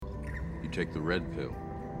take the red pill,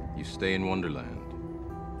 you stay in Wonderland,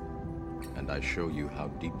 and I show you how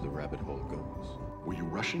deep the rabbit hole goes. Were you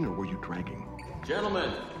rushing or were you dragging? Gentlemen,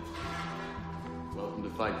 welcome to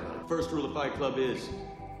Fight Club. First rule of Fight Club is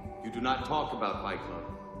you do not talk about Fight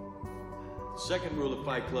Club. Second rule of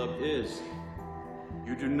Fight Club is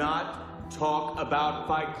you do not talk about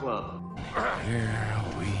Fight Club. Here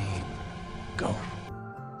we go.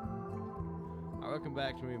 Welcome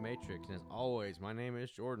back to Movie Matrix, and as always, my name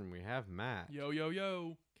is Jordan. We have Matt. Yo, yo,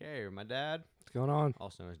 yo. Okay, my dad. What's going on?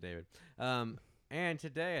 Also known as David. And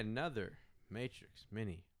today, another Matrix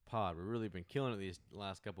mini pod. We've really been killing it these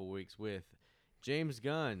last couple weeks with James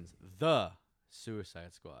Gunn's The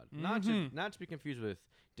Suicide Squad. Not to be confused with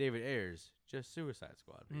David Ayer's just Suicide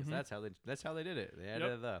Squad, because that's how they did it. They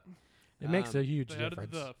added the. It makes a huge They added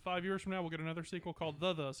difference. the 5 years from now, we'll get another sequel called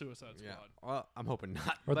The Suicide Squad. Yeah. Well, I'm hoping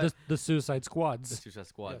not. Or but the Suicide Squads. The Suicide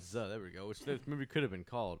Squad. Yes. There we go. Which this movie could have been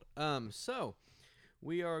called. So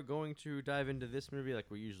we are going to dive into this movie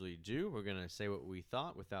like we usually do. We're gonna say what we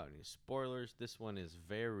thought without any spoilers. This one is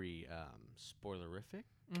very spoilerific.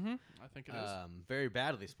 I think it is. Very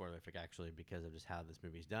badly spoilerific, actually, because of just how this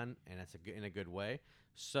movie's done, and it's in a good way.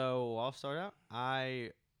 So I'll start out.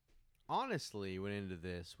 I honestly went into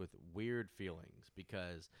this with weird feelings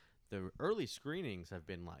because the early screenings have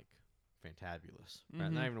been like fantabulous.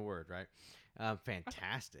 Right? Not even a word, right?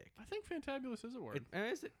 Fantastic. I think fantabulous is a word.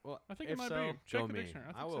 Is it? Well, I think it if might so, be. Check go the me. dictionary.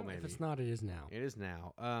 I think I will so. maybe. If it's not, it is now. It is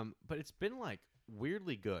now. But it's been like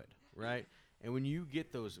weirdly good, right? And when you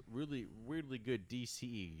get those really weirdly good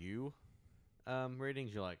DCEU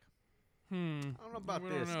ratings, you're like, I don't know about we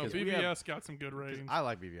this. don't know. 'cause we BVS have- got some good ratings. I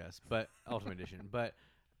like BVS, but Ultimate Edition,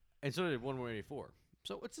 and so did 184.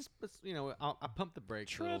 So I pumped the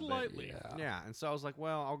brakes a Tread little lightly. bit. Yeah, and so I was like,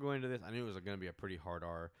 well, I'll go into this. I knew it was going to be a pretty hard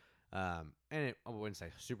R, and I wouldn't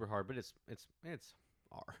say super hard, but it's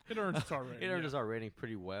R. It earns its R rating. It earned its R rating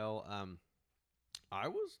pretty well. I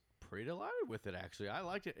was pretty delighted with it, actually. I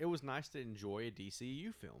liked it. It was nice to enjoy a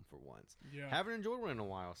DCU film for once. Yeah. Haven't enjoyed one in a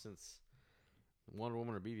while since Wonder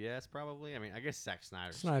Woman or BVS, probably. I mean, I guess Zack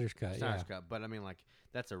Snyder's Cut. cut, but I mean, like,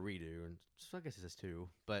 that's a redo, and so I guess it's too.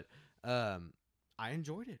 But I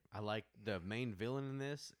enjoyed it. I like the main villain in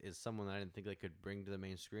this is someone that I didn't think they could bring to the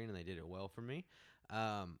main screen, and they did it well for me.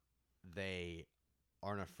 They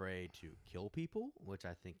aren't afraid to kill people, which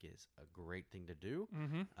I think is a great thing to do.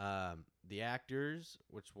 The actors,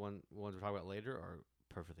 which ones we'll talk about later, are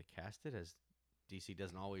perfectly casted, as DC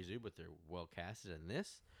doesn't always do, but they're well casted in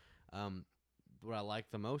this. What I like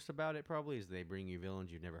the most about it probably is they bring you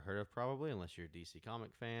villains you've never heard of, probably, unless you're a DC comic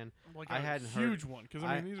fan. Like I a hadn't huge heard, one, because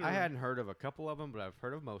I mean, these are. I hadn't heard of a couple of them, but I've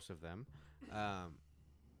heard of most of them.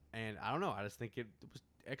 And I don't know. I just think it was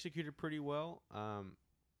executed pretty well.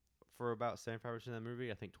 For about 75% of the movie,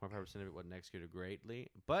 I think 25% of it wasn't executed greatly,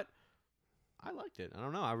 but I liked it. I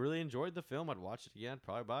don't know. I really enjoyed the film. I'd watch it again.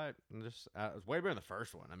 Probably buy it. And just it was way better than the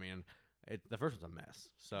first one. I mean, the first one's a mess.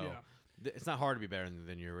 So. Yeah. It's not hard to be better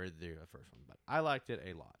than you're ready to do the first one, but I liked it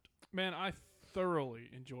a lot. Man, I thoroughly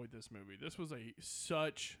enjoyed this movie. This was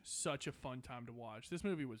such a fun time to watch. This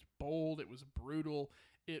movie was bold. It was brutal.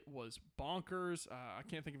 It was bonkers. I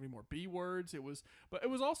can't think of any more B words. But it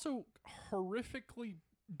was also horrifically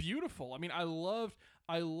beautiful. I mean, I love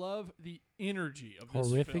the energy of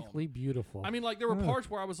this film. Horrifically beautiful. I mean, like, there were parts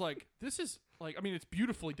where I was like, this is like, I mean, it's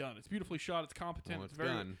beautifully done. It's beautifully shot. It's competent. Well,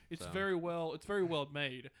 it's very well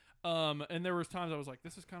made. And there was times I was like,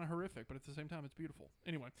 this is kind of horrific, but at the same time, it's beautiful.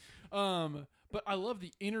 Anyway, but I love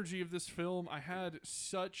the energy of this film. I had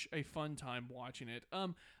such a fun time watching it.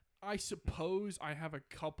 I suppose I have a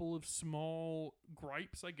couple of small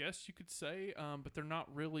gripes, I guess you could say, but they're not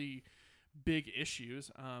really big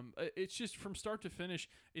issues. It's just from start to finish,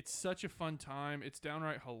 it's such a fun time. It's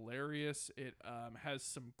downright hilarious. It has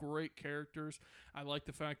some great characters. I like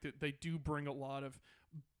the fact that they do bring a lot of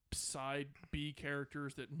side B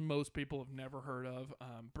characters that most people have never heard of,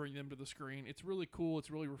 bring them to the screen. It's really cool.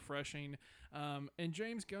 It's really refreshing. And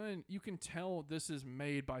James Gunn, you can tell this is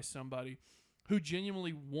made by somebody who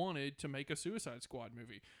genuinely wanted to make a Suicide Squad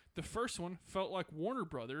movie. The first one felt like Warner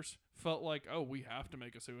Brothers felt like, oh, we have to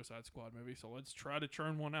make a Suicide Squad movie, so let's try to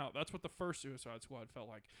churn one out. That's what the first Suicide Squad felt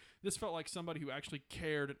like. This felt like somebody who actually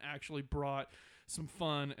cared and actually brought some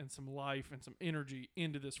fun and some life and some energy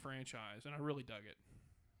into this franchise, and I really dug it.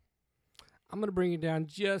 I'm going to bring it down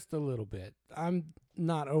just a little bit. I'm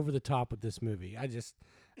not over the top with this movie.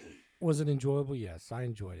 Was it enjoyable? Yes, I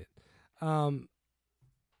enjoyed it.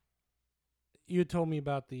 You had told me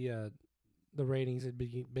about the ratings had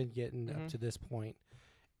been getting up to this point,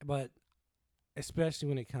 but especially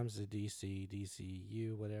when it comes to DC,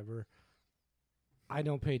 DCU, whatever, I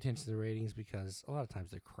don't pay attention to the ratings because a lot of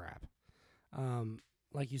times they're crap.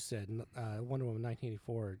 Like you said, Wonder Woman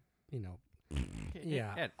 1984. You know,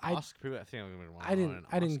 yeah, It had I Oscar. I think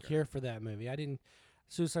I didn't care for that movie. I didn't.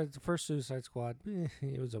 The first Suicide Squad,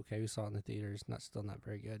 it was okay. We saw it in the theaters. Still not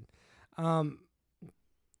very good.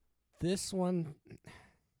 This one,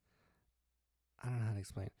 I don't know how to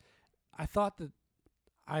explain it. I thought that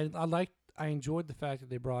I enjoyed the fact that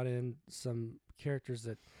they brought in some characters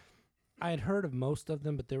that I had heard of most of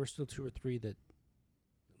them, but there were still 2 or 3 that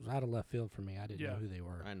was out of left field for me. I didn't know who they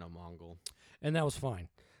were, I know Mongol. and that was fine.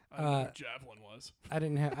 I don't know who Javelin was. I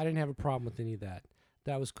didn't have a problem with any of that.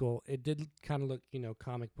 That was cool. It did kind of look,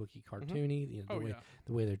 comic booky, cartoony.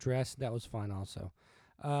 The way they're dressed, that was fine. Also,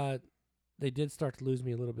 they did start to lose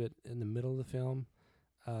me a little bit in the middle of the film.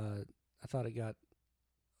 I thought it got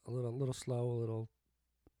a little slow,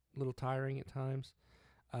 a little tiring at times.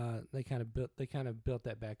 They kind of built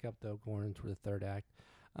that back up though, going into the third act.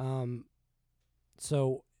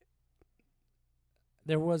 So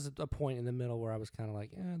there was a point in the middle where I was kind of like,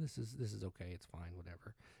 this is okay, it's fine,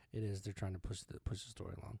 whatever it is. They're trying to push the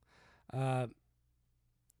story along.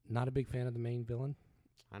 Not a big fan of the main villain.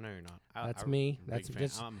 I know you're not. That's me. I'm a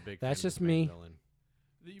big fan That's of just the main me. villain.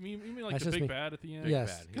 You mean like That's the just big me. bad at the end?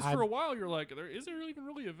 Yes, Because for a while you're like, is there even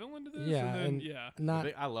really a villain to this? Yeah, and then, and not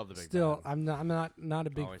I love the big still. bad. I'm not a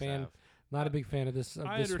big Always fan. have. Not a big fan of this.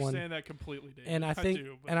 I this understand one. that completely, Dave. And I think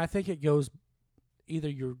do, but and I think it goes either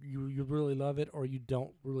you really love it or you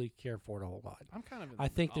don't really care for it a whole lot. I'm kind of. I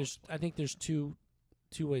think there's two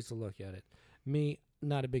ways to look at it. Me,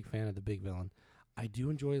 not a big fan of the big villain. I do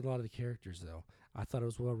enjoy a lot of the characters though. I thought it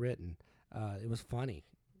was well written. It was funny.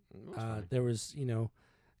 There was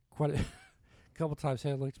quite a couple times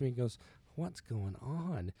Hannah looked at me and goes, "What's going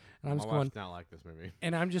on?" And I'm My just going, wife's not like this movie.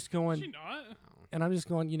 and I'm just Is going, she not? and I'm just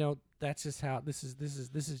going. That's just how this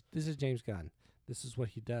is James Gunn. This is what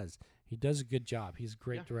he does. He does a good job. He's a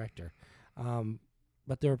great director.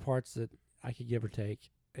 But there were parts that I could give or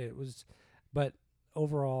take. But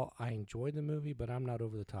overall, I enjoyed the movie, but I'm not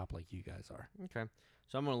over the top like you guys are. Okay.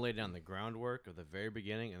 So I'm going to lay down the groundwork of the very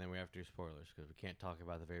beginning, and then we have to do spoilers because we can't talk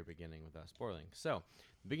about the very beginning without spoiling. So,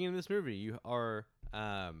 the beginning of this movie, you are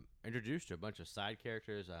introduced to a bunch of side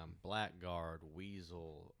characters: Blackguard,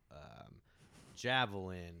 Weasel,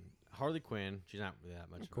 Javelin, Harley Quinn. She's not really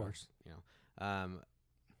that much, Of course.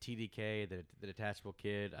 TDK, the detachable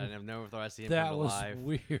kid. I never thought I'd see him That come to was life.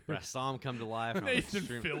 weird. But I saw him come to life. And Nathan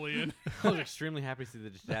Fillion. I was extremely happy to see the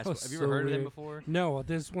detachable. was Have you ever so heard of them weird. before? No,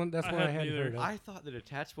 this one. That's I one I hadn't hadn't either. heard of. I thought the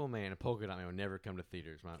detachable man and polka dot man would never come to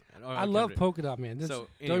theaters. I love Polka Dot Man. So, Don't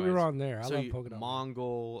be anyways, wrong there. I so love you- Polka Dot Man.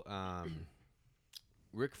 Mongol,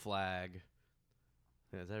 Rick Flag.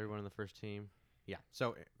 Is that everyone on the first team? Yeah.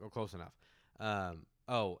 So we're close enough.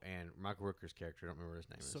 And Michael Rooker's character. I don't remember what his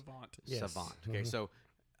name is. Savant. Yes. Savant. Okay, Mhm. so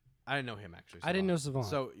I didn't know him actually. I didn't know Savant.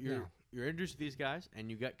 So No. you're introduced to these guys,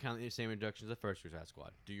 and you got kind of the same introductions as the first Suicide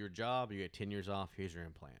Squad. Do your job. You get 10 years off. Here's your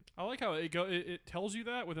implant. I like how it tells you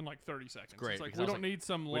that within like 30 seconds. Great, It's like because we I was don't like, need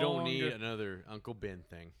some long. We don't need another Uncle Ben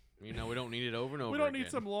thing. We don't need it over and over. We don't need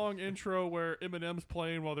again. some long intro where Eminem's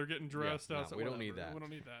playing while they're getting dressed. no, outside, we don't need whatever. that. We don't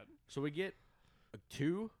need that. So we get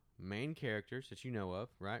 2 main characters that you know of,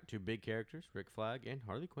 right? 2 big characters, Rick Flag and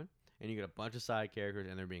Harley Quinn, and you get a bunch of side characters,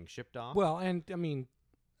 and they're being shipped off. Well, and I mean,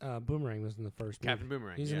 Boomerang was in the first. Captain movie.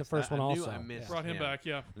 Boomerang. He's in the yes. first I one knew also. I missed Brought him back,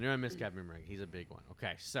 yeah. I knew I missed Captain Boomerang. He's a big one.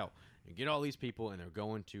 Okay, so you get all these people, and they're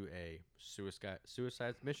going to a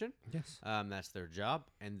suicide mission. Yes. That's their job,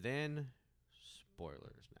 and then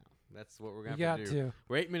spoilers. Now that's what we're You gonna got have to do. to.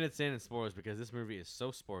 We're 8 minutes in and spoilers because this movie is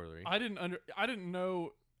so spoilery. I didn't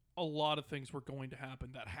know a lot of things were going to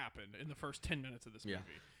happen that happened in the first 10 minutes of this Yeah.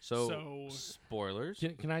 movie. So spoilers.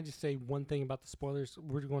 Can I just say one thing about the spoilers?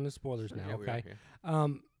 We're going to spoilers now, Yeah, we are, okay? yeah.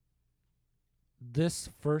 This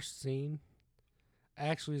first scene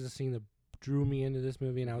actually is a scene that drew me into this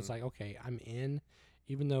movie, and I was Mm-hmm. like, okay, I'm in.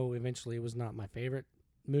 Even though eventually it was not my favorite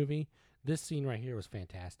movie, this scene right here was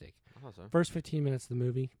fantastic. I thought so. First 15 minutes of the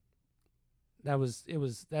movie,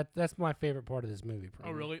 that's my favorite part of this movie. Oh,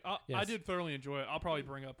 Probably. really? I Yes. did thoroughly enjoy it. I'll probably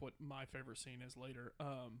bring up what my favorite scene is later.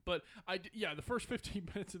 But the first 15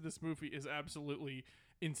 minutes of this movie is absolutely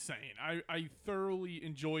insane. I thoroughly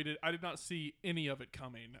enjoyed it. I did not see any of it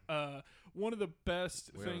coming. One of the best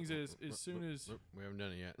things is as soon as we haven't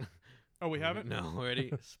done it yet. oh we haven't. No,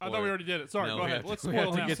 already. I thought we already did it. Sorry, No, go we ahead. have Let's to- we spoil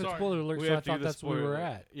have it to now. get the Sorry. spoiler alert, We so I have to do thought the that's where we were spoiler.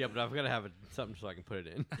 at. Yeah, but I've got to have something so I can put it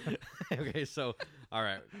in. Okay, so all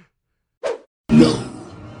right. No.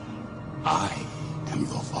 I am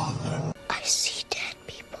your father. I see dead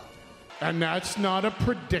people. And that's not a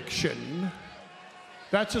prediction.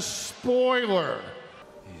 That's a spoiler.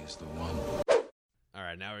 He is the one. All right.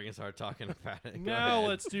 right, now we're gonna start talking about it. Go Now ahead.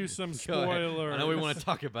 let's do some Go ahead. spoilers. I know we want to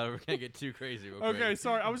talk about it. We can't get too crazy. Real quick. Okay,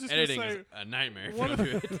 sorry. I was just Editing gonna is say a nightmare. If one you of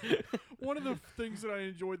don't do it. one of the things that I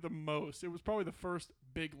enjoyed the most. It was probably the first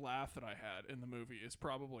big laugh that I had in the movie. Is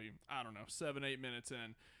probably, I don't know, 7-8 minutes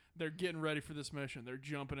in. They're getting ready for this mission. They're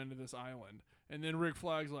jumping into this island. And then Rick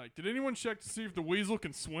Flag's like, did anyone check to see if the weasel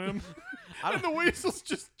can swim? And the weasel's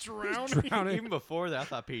just drowning. Even before that, I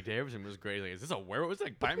thought Pete Davidson was great. Like, is this a werewolf? It's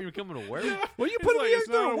like bite me becoming a werewolf. What are you He's putting like, me it's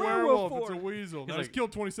into not a a werewolf werewolf, for? it's a weasel. Now, like- he's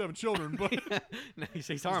killed 27 children, but No,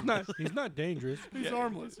 he's harmless. He's not dangerous. he's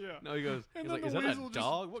harmless, yeah. No, he goes. And He's then like, is the that a weasel just-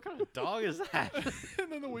 dog? What kind of dog is that?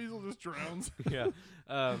 And then the weasel just drowns. Yeah.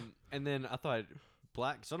 And then I thought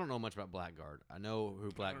Black. So I don't know much about Blackguard. I know who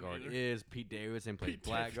Blackguard either. is. Pete Davidson played Pete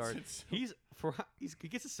Blackguard. Davidson's- He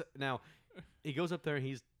gets now. He goes up there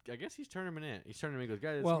and I guess he's turning him in. He's turning him in. He goes,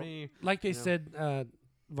 guys, it's Well, me. like they you know. said,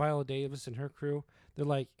 Viola Davis and her crew, they're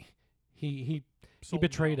like, he Sold him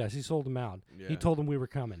betrayed out. us. He sold them out. Yeah. He told them we were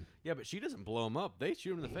coming. Yeah, but she doesn't blow him up. They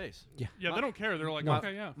shoot him in the face. Yeah, My- they don't care. They're like, my,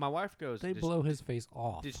 okay, yeah. My wife goes. They "Did- blow his face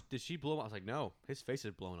off. Did she blow him? I was like, no, his face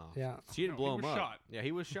is blown off. Yeah. She didn't No, blow he him was up. shot. Yeah,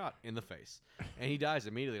 he was shot in the face, and he dies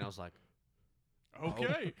immediately. And I was like,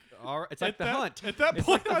 Okay. all right. It's like At the that- hunt. At that It's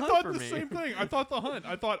point, like the I hunt thought for the me. same thing. I thought the hunt.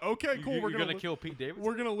 I thought, okay, cool. You're We're gonna gonna kill Pete Davidson.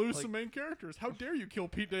 We're gonna lose Like- some main characters. How dare you kill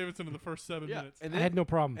Pete Davidson in the first 7 Yeah, minutes? and I then had no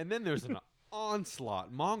problem. and then there's an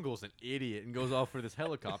onslaught. Mongol's an idiot and goes off for this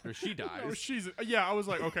helicopter. She dies. No, yeah. I was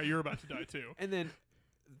like, okay, you're about to die too. And then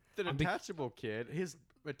the detachable kid, his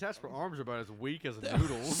attachable arms are about as weak as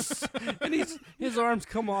noodles. And his arms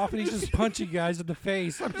come off, and he's just punching guys in the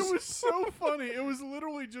face. I'm It just- was so funny. It was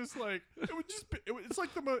literally just like it would just. It's like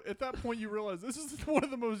at that point you realize this is one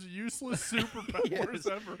of the most useless superpowers Yes.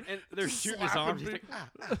 ever. And they're Just shooting his slapping arms. He's like, people.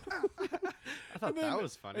 I thought And then- that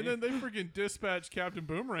was funny. And then they freaking dispatch Captain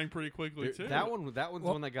Boomerang pretty quickly Dude, too. that one's the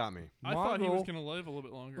one that got me. I thought he was Mongo- gonna live a little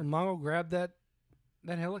bit longer. when Mongo grabbed that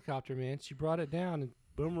helicopter, man, she brought it down, and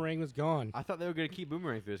Boomerang was gone. I thought they were going to keep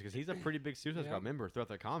Boomerang through this because he's a pretty big Suicide Squad member throughout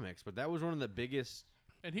the comics, but that was one of the biggest.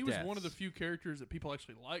 And he was one of the deaths. few characters that people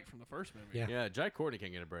actually liked from the first movie. Yeah. Yeah, Jai Courtney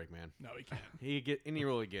can't get a break, man. No, he can't. Any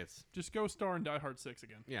role he gets. Just go star in Die Hard 6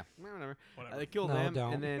 again. Yeah, whatever. Whatever. They kill No, them,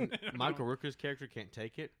 don't. and then No, Michael Rooker's character can't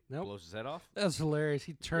take it. Nope. Blows his head off. That was hilarious.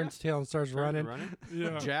 He turns tail and starts running.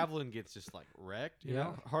 Yeah. Javelin gets just like wrecked. You Yeah.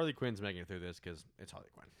 know? Harley Quinn's making it through this because it's Harley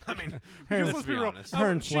Quinn. I mean, Her- let's Let's be be real. honest.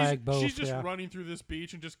 Her and She's- Flag both, She's just yeah. running through this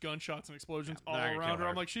beach and just gunshots and explosions all they're not gonna around kill her. her.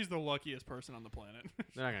 I'm like, she's the luckiest person on the planet.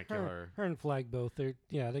 They're not gonna kill her. Her and Flag both.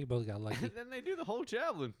 They both got lucky. And then they do the whole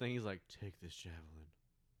javelin thing. He's like, "Take this javelin."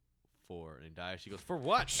 And he dies. She goes, "For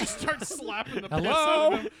what?" She starts slapping the piss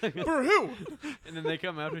Hello? out of him. For who? And then they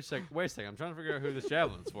come out and she's like, "Wait a second, I'm trying to figure out who this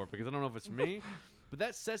javelin's for because I don't know if it's me." But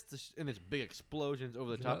that sets and it's big explosions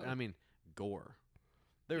over the top. Yeah. And I mean, gore.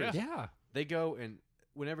 There Yeah. is. Yeah. They go and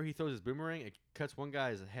whenever he throws his boomerang, it cuts one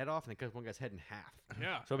guy's head off and it cuts one guy's head in half.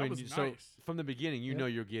 Yeah, So I that mean, was so nice. from the beginning, you Yep. know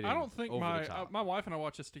you're getting. I don't think over my the top. my wife and I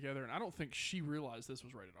watched this together, and I don't think she realized this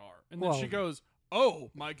was rated R. And Well- then she goes,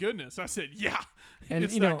 "Oh my goodness!" I said, "Yeah, And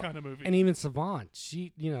it's you that know, kind of movie." and even Savant,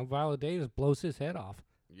 Viola Davis blows his head off.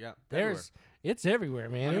 Yeah, It's everywhere,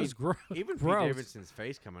 man. I it mean, was gross. even Pete gross. Davidson's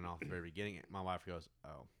face coming off at the very beginning. My wife goes,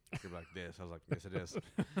 "Oh, you're like this." I was like, "Yes, it is."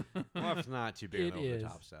 My wife's not too big It on over the is.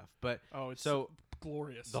 top stuff, but oh, it's so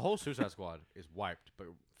glorious. the whole Suicide Squad is wiped, but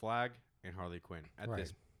Flag and Harley Quinn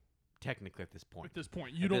Right. technically at this point, At this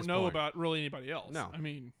point, you At don't this know point. about really anybody else. No. I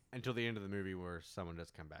mean, until the end of the movie where someone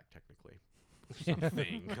does come back technically.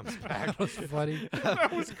 Something comes back. That was funny.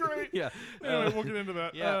 that was great. Yeah. Anyway, we'll get into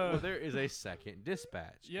that. Yeah. Well, there is a second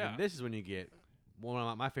dispatch. Yeah. And this is when you get one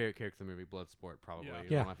of my favorite characters in the movie, Bloodsport, probably. Yeah. One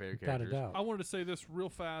Yeah, of my favorite without a characters. doubt. I wanted to say this real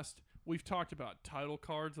fast. We've talked about title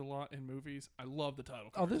cards a lot in movies. I love the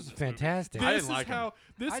title cards. Oh, this in is movie. fantastic. I This didn't is like 'em. how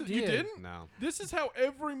this I you did. didn't. No. This is how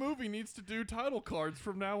every movie needs to do title cards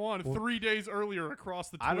from now on. 3 days earlier across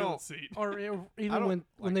the I toilet don't- seat. Or don't even when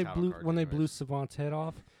like they title blew cards when they blew anyways. Savant's head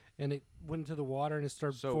off, and it went into the water and it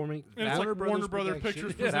started So, forming. And it's like Warner Brother Production.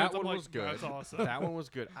 Pictures Yeah, presents. that I'm one like, was good. That's awesome. That one was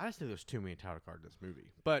good. I just think there's too many title cards in this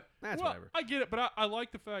movie. But that's well, whatever. I get it, but I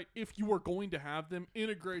like the fact if you were going to have them,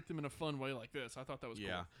 integrate them in a fun way like this. I thought that was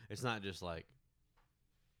Yeah. cool. It's not just like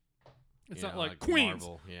It's you not know, like Queens.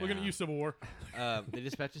 Marvel. Looking at Yeah. you, Civil War. They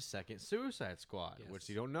dispatch a second Suicide Squad, which Yes.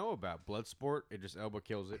 you don't know about. Bloodsport, Idris Elba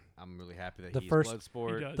kills it. I'm really happy that The he's first-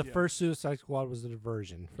 Bloodsport. He does. The Yeah. first Suicide Squad was a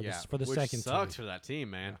diversion for Yeah, the which second sucks team. for that team,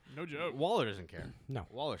 man. No joke. Waller doesn't care. No.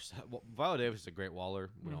 Viola Davis is a great Waller.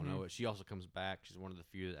 We don't Mm-hmm. know it. She also comes back. She's one of the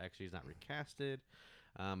few that actually is not recasted.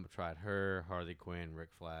 Tried her, Harley Quinn,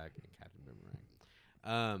 Rick Flag, and Captain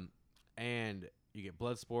Boomerang. And you get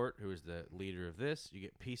Bloodsport, who is the leader of this. You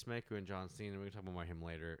get Peacemaker and John Cena. We can talk more about him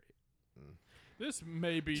later. This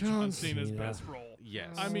may be John John Cena's Cena. best role.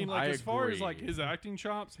 Yes. I mean, like I as far as like agree. his acting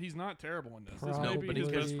chops, he's not terrible in this. This may Probably. be his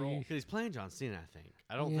best role. Because he's playing John Cena, I think.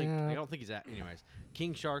 I don't think he's at. Anyways,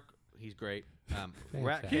 King Shark, he's great.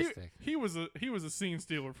 Rat Fantastic. He was a scene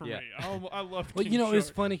stealer for Yeah. me. I loved. Well, King you know, it's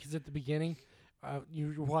Shark. funny because at the beginning,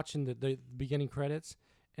 you were watching the beginning credits,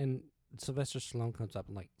 and Sylvester Stallone comes up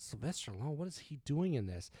and like, Sylvester Stallone, what is he doing in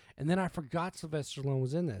this? And then I forgot Sylvester Stallone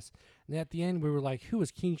was in this. And at the end, we were like, who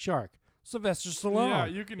is King Shark? Sylvester Stallone. Yeah,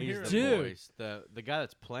 you can He's hear the it. Dude. voice. The guy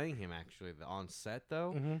that's playing him actually on set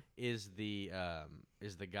though is the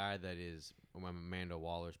guy that is Amanda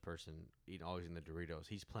Waller's person always in the Doritos.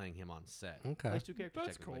 He's playing him on set. Okay. Plays two characters.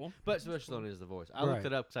 That's technically. cool. But Sylvester Stallone is the voice. I looked Right.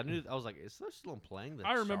 it up because I was like, is Sylvester Stallone playing the?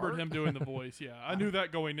 I remembered shark? him doing the voice. Yeah, I knew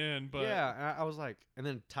that going in, but Yeah, and I was like, and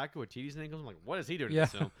then Taika Waititi's name comes. I'm like, what is he doing Yeah. in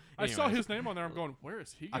this film? I saw Anyways, his name on there. I'm going, where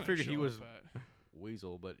is he? I Gonna figured he show was up at?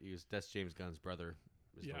 Weasel, but that's James Gunn's brother.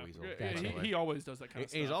 Is Yeah, the Weasel. yeah, Gotcha. he always does that kind And of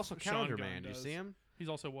stuff. he's also Sean Calendar Gunn Man. Do you does. see him? He's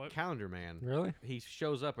also what? Calendar Man. Really? He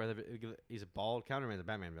shows up. He's a bald Calendar Man's a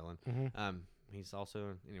Batman villain. He's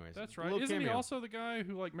also, anyways. That's a right. little Isn't he cameo. also the guy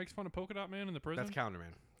who like makes fun of Polka Dot Man in the prison? That's Calendar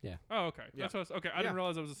Man. Oh, okay. Yeah. That's what I was, okay. I Yeah. didn't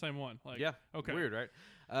realize it was the same one. Like, Yeah. Okay. Weird, right?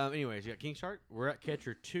 Anyways, you got King Shark. We're at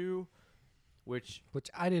Catcher 2, which Which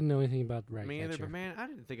I didn't know anything about the me either, Ratcatcher. but man, I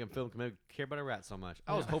didn't think a film could care about a rat so much.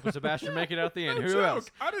 I was hoping Sebastian would make it out the end. No Who joke.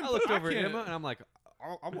 else? I didn't- looked I over at can't- Emma and I'm like,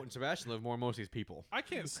 I want Sebastian to live more than most of these people. I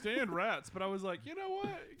can't stand rats, but I was like, you know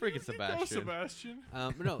what? Freaking You go, Sebastian. Sebastian.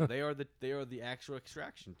 But no, they are the actual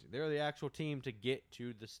extraction. They are the actual team to get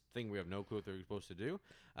to this thing. We have no clue what they're supposed to do.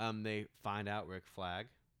 They find out Rick Flag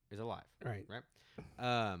is alive. Right.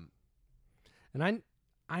 Right. And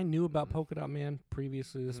I knew about Polka Dot Man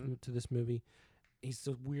previously Mm-hmm. to this movie. He's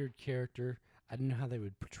a weird character. I didn't know how they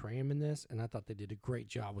would portray him in this, and I thought they did a great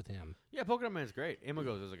job with him. Yeah, Polka Dot Man's great. Emma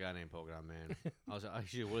goes, "There's a guy named Polka Dot Man." I was like,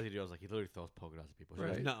 "Actually, what does he do?" I was like, "He literally throws polka dots at people." She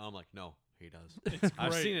goes, Right. "No," I'm like, "No, he does." It's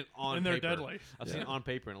I've great. seen it on And they're paper. deadly. I've seen it on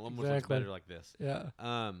paper, and it almost looks Exactly. better like this.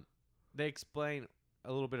 Yeah. They explain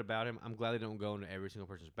a little bit about him. I'm glad they don't go into every single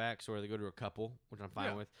person's backstory. They go to a couple, which I'm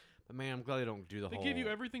fine Yeah. with. But man, I'm glad they don't do the They whole. give you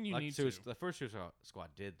everything you like need Suicide- to. The first Suicide Squad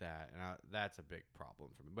did that, and that's a big problem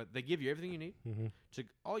for me. But they give you everything you need. Mm-hmm.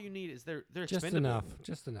 All you need is they're Just expendable. enough.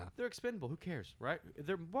 Just enough. They're expendable. Who cares, right?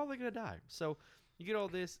 They're gonna die. So you get all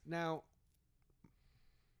this now.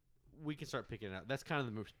 We can start picking it out. That's kind of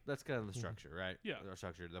the move. That's kind of the structure, right? Yeah. The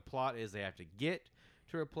structure. The plot is they have to get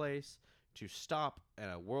to a place to stop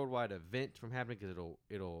a worldwide event from happening because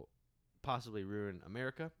it'll possibly ruin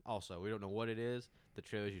America. Also, we don't know what it is. The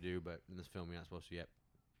trailers you do, but in this film you're not supposed to yet.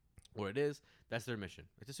 What it is, that's their mission.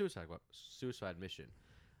 It's a suicide mission.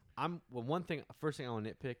 First thing I want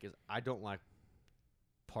to nitpick is I don't like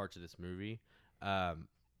parts of this movie. I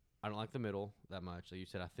don't like the middle that much. Like you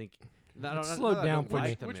said, I think It slowed down for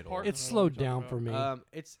me. The Which middle. part? It's I don't know slowed what you're down talking for me.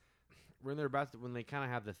 It's when they're when they kind of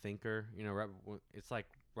have the thinker, right? It's like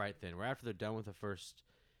right after they're done with the first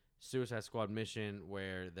Suicide Squad mission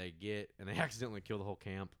where they get and they accidentally kill the whole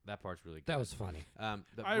camp. That part's really good. That was funny.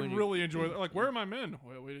 I really enjoy that. Like, where are my men?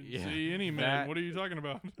 Well, we didn't Yeah, see any men. that- What are you talking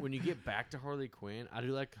about? When you get back to Harley Quinn, I do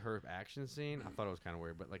like her action scene. I thought it was kind of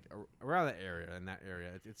weird, but like around that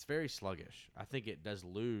area, it's very sluggish. I think it does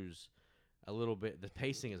lose a little bit. The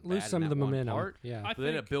pacing is Lose bad some in of the that one momentum. part, Yeah. I but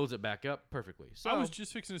then think- it builds it back up perfectly. So I was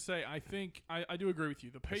just fixing to say, I think I do agree with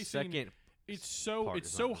you. The the pacing, second it's so part it's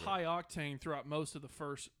is so not good. high octane throughout most of the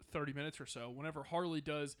first 30 minutes or so. Whenever Harley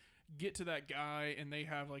does get to that guy and they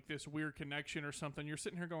have like this weird connection or something, you're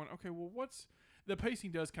sitting here going, okay, well, what's the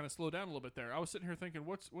pacing does kind of slow down a little bit there. I was sitting here thinking,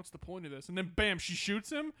 what's the point of this? And then bam, she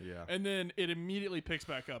shoots him. Yeah. And then it immediately picks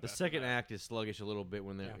back up. The after second that. act is sluggish a little bit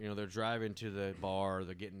when they're they're driving to the bar,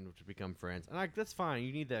 they're getting to become friends, and that's fine.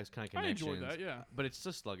 You need that kind of I connection. enjoyed that, yeah. But it's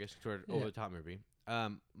just sluggish toward Yeah. over the top movie.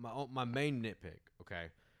 My main nitpick, okay,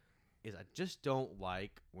 is I just don't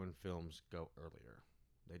like when films go earlier.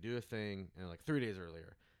 They do a thing and like 3 days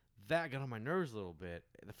earlier. That got on my nerves a little bit.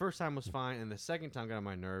 The first time was fine, and the second time got on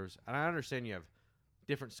my nerves. And I understand you have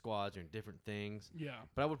different squads and different things. Yeah.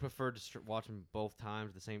 But I would prefer to watch them both times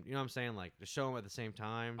at the same. You know what I'm saying? Like to show them at the same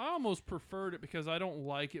time. I almost preferred it because I don't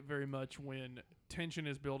like it very much when tension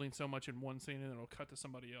is building so much in one scene and then it'll cut to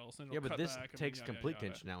somebody else. And Yeah, it'll but cut this back and takes yada, complete yada.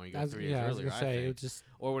 tension now when you I go was, 3 days yeah, I was earlier. gonna say think. it just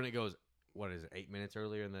Or when it goes, what is it, 8 minutes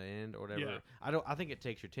earlier in the end or whatever. Yeah. I think it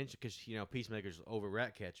takes your attention because Peacemaker's over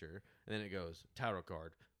Ratcatcher, and then it goes title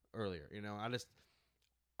card earlier.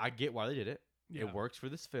 I get why they did it. Yeah. It works for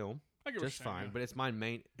this film I get what just you're saying, fine. yeah. But it's my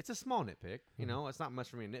main. It's a small nitpick. It's not much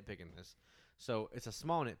for me to nitpick in this. So it's a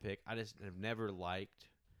small nitpick. I just have never liked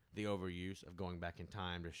the overuse of going back in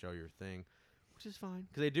time to show your thing. which is fine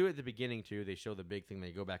because they do it at the beginning too. They show the big thing.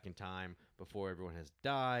 They go back in time before everyone has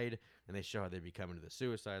died, and they show how they become into the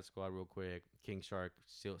Suicide Squad real quick. King Shark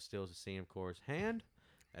steals the scene, of course. Hand,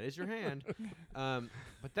 that is your hand.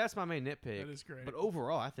 But that's my main nitpick. That is great. But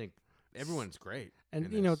overall, I think everyone's great.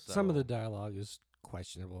 And in this, some of the so- dialogue is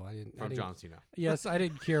questionable. I didn't John Cena. Yes, I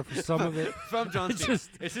didn't care for some of it. From John Cena.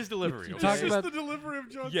 Just- It's his delivery. you okay? talk It's just about- the delivery of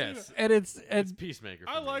John Yes. Cena. And it's It's Peacemaker.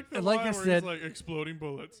 I for me. like the And like line I where said- he's like exploding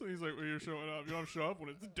bullets. He's like, "Well, you're showing up. You want to show up when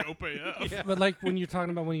it's dope AF." Yeah. but like when you're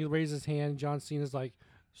talking about when he raises his hand, John Cena's like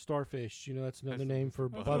starfish. That's another name for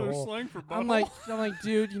I thought it was butthole. slang for I'm butthole. like,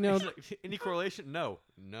 dude, He's like, any correlation? No.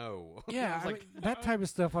 yeah, It's I like, mean, that type of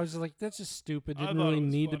stuff. I was just like, that's just stupid. I Didn't thought really it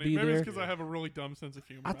was need funny. to be Maybe there. it's because I have a really dumb sense of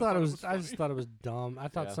humor. I thought it was. I funny. just thought it was dumb. I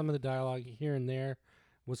thought Yeah. some of the dialogue here and there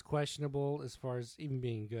was questionable as far as even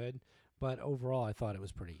being good, but overall, I thought it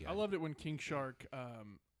was pretty good. I loved it when King Shark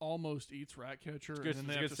almost eats Ratcatcher, good- and then it's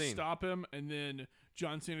they a have good to scene. stop him, and then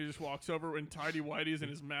John Cena just walks over and Tidy Whitey's in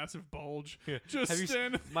his massive bulge. Just Have you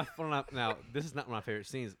standing. now, this is not one of my favorite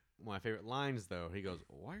scenes. One of my favorite lines, though, he goes,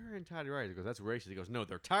 "Why are you in tidy whities?" He goes, "That's racist." He goes, "No,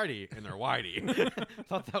 they're tidy and they're whitey."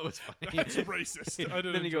 Thought that was funny. That's racist. I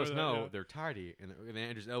didn't Then he enjoy goes, that, "No, yeah. they're tidy," and then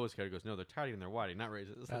Andrews Ellis character goes, "No, they're tidy and they're whitey, not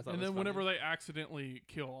racist." I thought And it was then whenever funny. they accidentally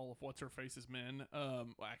kill all of what's her face's men, well,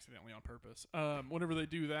 accidentally on purpose. Whenever they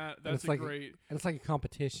do that, And that's it's like great. and it's like a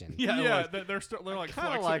competition. Yeah, it was. They're like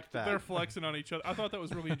kinda flexing. like that. They're flexing on each other. I thought that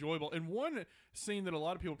was really enjoyable. And one scene that a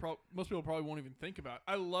lot of people, most people probably won't even think about.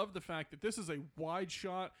 I love the fact that this is a wide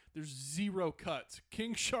shot. There's zero cuts.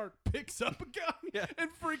 King Shark picks up a guy and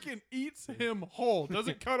freaking eats him whole.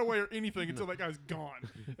 Doesn't cut away or anything until that guy's gone.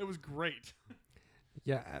 It was great.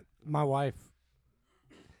 Yeah, my wife.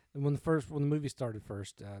 When the movie started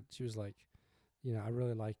first, she was like, I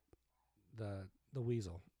really like the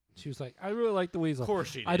weasel. She was like, I really like the weasel. Of course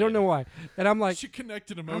she did. I don't know why. And I'm like, She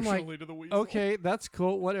connected like, emotionally to the weasel. okay, that's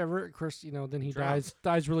cool, whatever. Of course, then he Drowned.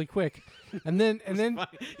 dies really quick, and then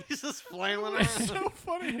He's just flailing It's around. so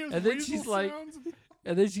funny. His And then weasel she's like- sounds.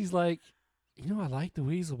 I like the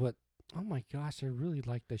weasel, but oh my gosh, I really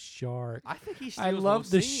like the shark. I think he steals I love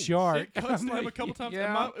those the scenes. shark. It cuts I'm to him a like, couple times.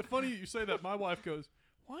 Yeah. And funny you say that. My wife goes,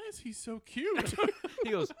 "Why is he so cute?" He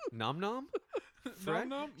goes, "Nom nom." Friend?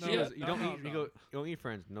 nom? She No, goes, "You nom don't nom, eat." He nom. goes, "You don't eat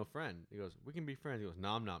friends." No friend. He goes, "We can be friends." He goes,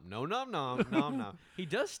 "Nom nom." No nom nom. Nom nom. He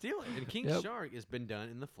does steal it. And King Yep. Shark has been done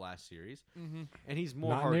in the Flash series, Mm-hmm. and he's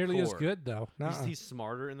more Not hardcore. nearly as good though. He's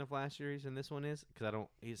smarter in the Flash series than this one is because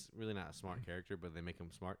he's really not a smart character, but they make him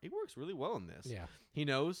smart. He works really well in this. Yeah. He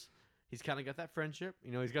knows. He's kind of got that friendship.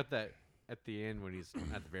 He's got that at the end when he's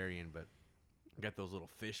at the very end, but got those little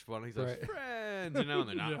fish fun. He's like Right. friends, and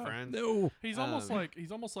they're not Yeah. friends. No. He's almost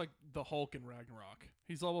like the Hulk in Ragnarok.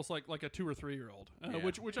 He's almost like a 2 or 3 year old, Yeah.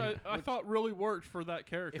 which I thought really worked for that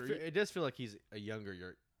character. It does feel like he's a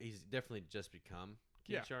younger. He's definitely just become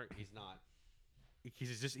King Yeah. Shark. He's not.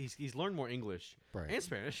 He's learned more English Right. and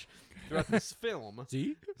Spanish throughout this film.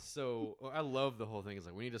 See? So I love the whole thing. It's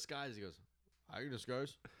like, we need disguise. He goes, I can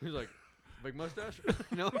disguise. He's like, big mustache.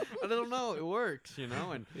 I don't know. It works, and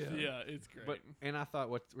yeah, it's great. and I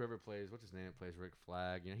thought what's his name? Plays Rick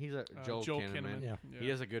Flag. He's a Joel Kinnaman. Yeah. He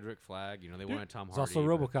has a good Rick Flag. They wanted Tom It's Hardy. also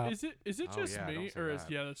but- RoboCop. Is it Oh, just yeah, me, don't say or is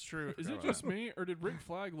that. yeah, that's true. Is forgot it about just me, or did Rick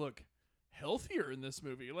Flag look healthier in this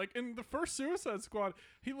movie? Like in the first Suicide Squad,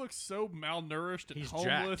 he looks so malnourished and He's homeless,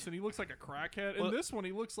 jacked. and he looks like a crackhead. Well- in this one,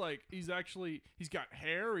 he looks like he's got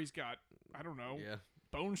hair. He's got I don't know Yeah.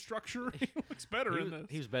 bone structure. He looks better in this.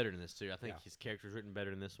 He was better in this too. I think Yeah. his character's written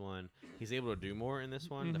better in this one. He's able to do more in this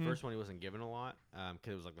one. The first one he wasn't given a lot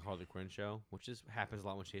because it was like the Harley Quinn show, which happens a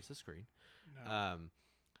lot when she hits the screen. No.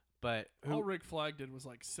 But All Rick Flag did was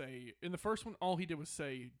like say in the first one, all he did was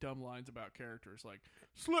say dumb lines about characters like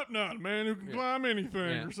Slipknot, man who can Yeah. climb anything,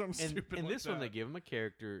 yeah. or something And stupid. in like this one, that. they give him a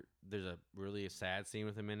character. There's a really sad scene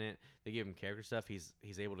with him in it. They give him character stuff. He's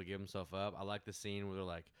able to give himself up. I like the scene where they're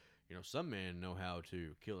like, some men know how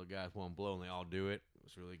to kill a guy with one blow, and they all do it. It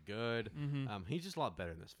was really good. He's just a lot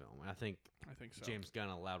better in this film, and I think so. James Gunn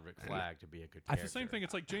allowed Rick Flag to be a good I character. It's the same thing.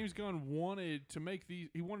 It's like James Gunn wanted to make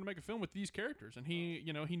a film with these characters, and he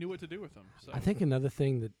knew what to do with them. So I think another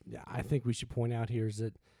thing that I think we should point out here is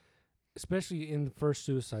that, especially in the first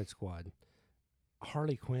Suicide Squad,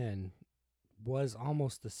 Harley Quinn was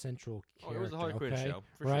almost the central character. it was a Harley Quinn okay? show,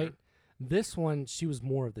 for right? sure. This one, she was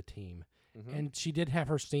more of the team, Mhm. and she did have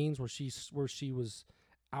her scenes where she was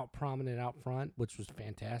out prominent out front, which was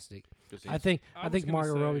fantastic. Good I scenes. think I was think gonna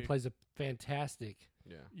Margot Robbie say- plays a fantastic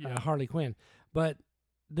yeah. Harley Quinn, but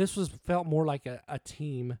this felt more like a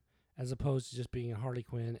team as opposed to just being a Harley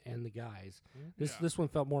Quinn and the guys. Yeah. This one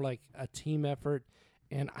felt more like a team effort,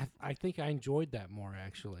 and I think I enjoyed that more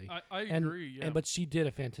actually. I and, agree. Yeah, but she did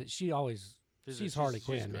a fantastic. She always She's Harley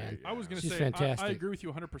Quinn, man. I was gonna She's say fantastic. I agree with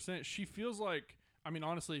you 100%. She feels like, I mean,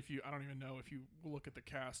 honestly, I don't even know if you look at the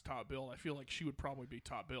cast top build, I feel like she would probably be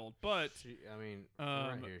top build. But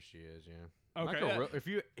right here she is. Yeah. okay, If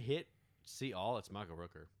you see all, it's Michael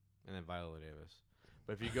Rooker and then Viola Davis.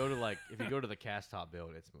 But if you go to the cast top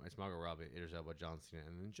build, it's Margot Robbie, Idris Elba, John Cena,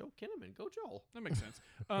 and then Joel Kinnaman. Go Joel. That makes sense.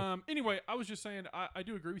 Anyway, I was just saying, I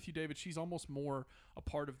do agree with you, David. She's almost more a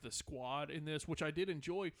part of the squad in this, which I did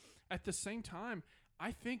enjoy. At the same time,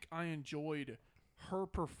 I think I enjoyed her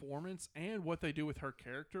performance and what they do with her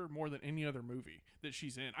character more than any other movie that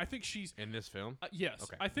she's in. I think she's in this film. Yes,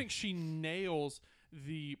 okay. I think she nails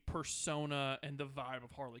the persona and the vibe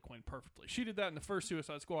of Harley Quinn perfectly. She did that in the first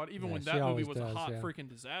Suicide Squad, even when that movie was a hot freaking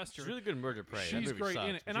disaster. She's really good in Birds of Prey. She's great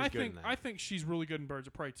in it, and I think she's really good in Birds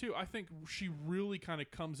of Prey too. I think she really kind of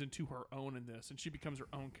comes into her own in this, and she becomes her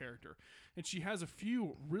own character. And she has a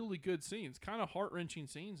few really good scenes, kind of heart-wrenching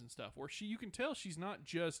scenes and stuff, where you can tell she's not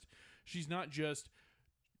just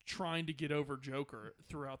trying to get over Joker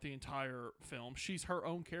throughout the entire film. She's her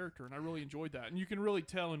own character, and I really enjoyed that. And you can really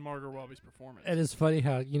tell in Margot Robbie's performance. It is funny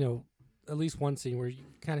how, at least one scene where you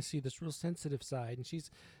kind of see this real sensitive side, and she's,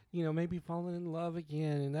 maybe falling in love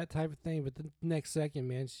again and that type of thing. But the next second,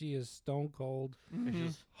 man, she is stone cold,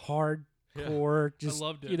 hardcore. Just, I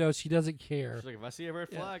loved it. She doesn't care. She's like, if I see a red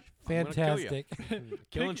flag, fantastic. I'm gonna kill you.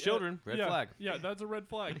 Killing children, red flag. Yeah, that's a red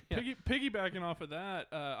flag. Piggybacking off of that,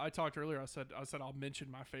 I talked earlier. I said I'll mention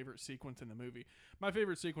my favorite sequence in the movie. My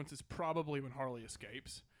favorite sequence is probably when Harley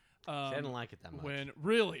escapes. I didn't like it that much. When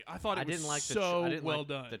really, I thought it was well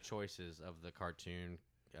done. The choices of the cartoon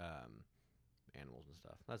animals and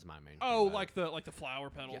stuff. That's my main. Oh, like the flower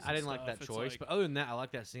petals. Yeah, I didn't like that choice, but other than that, I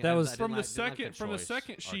like that scene. That was from the second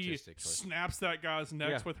she snaps that guy's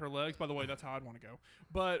neck with her legs. By the way, that's how I'd want to go.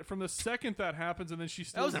 But from the second that happens, and then she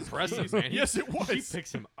still that was impressive, man. Yes, it was. She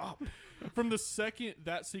picks him up. From the second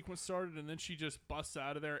that sequence started, and then she just busts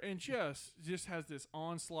out of there and just has this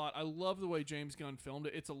onslaught. I love the way James Gunn filmed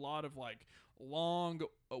it. It's a lot of like long,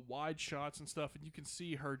 wide shots and stuff, and you can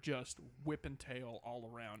see her just whipping tail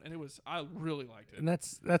all around. And I really liked it. And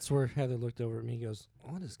that's where Heather looked over at me and goes,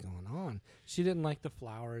 "What is going on?" She didn't like the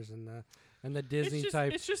flowers and the Disney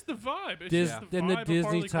type. It's just the vibe. The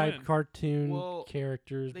Disney type cartoon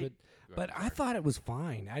characters, but I thought it was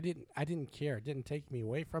fine. I didn't care. It didn't take me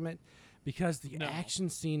away from it because the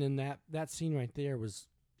action scene in that scene right there was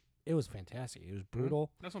fantastic. It was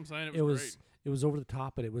brutal. That's what I'm saying. It was great. It was over the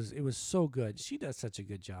top, but it was so good. She does such a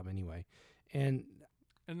good job anyway. And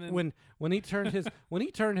then when he turned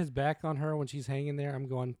his back on her when she's hanging there, I'm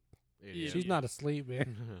going, she's not asleep,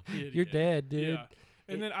 man. You're dead, dude. Yeah.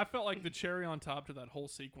 And then I felt like the cherry on top to that whole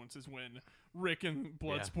sequence is when Rick and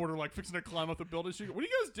Bloodsport are like fixing to climb up the building. She goes, "What are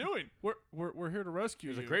you guys doing? We're here to rescue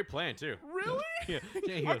you." It was a great plan too.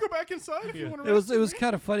 Really? I'll go back inside if you want to. It was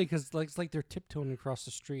kind of funny because it's like they're tiptoeing across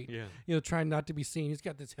the street. Yeah. Trying not to be seen. He's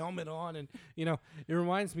got this helmet on, and it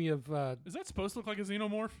reminds me of. Is that supposed to look like a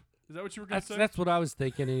xenomorph? Is that what you were going to say? That's what I was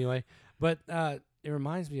thinking anyway. But it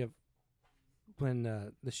reminds me of when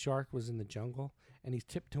the shark was in the jungle. And he's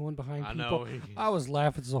tiptoeing behind people. I was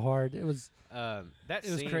laughing so hard. It was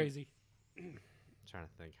was crazy. I'm trying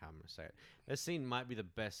to think how I'm going to say it. This scene might be the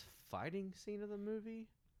best fighting scene of the movie.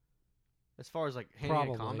 As far as like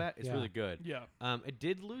hand-to-hand combat, it's really good. Yeah. It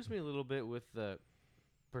did lose me a little bit with the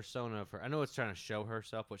persona of her. I know it's trying to show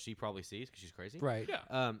herself what she probably sees because she's crazy. Right.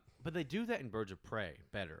 Yeah. But they do that in Birds of Prey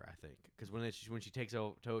better, I think, because when she takes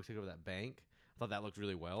over that bank. Thought that looked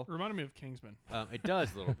really well. Reminded me of Kingsman. It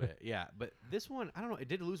does a little bit, yeah. But this one, I don't know. It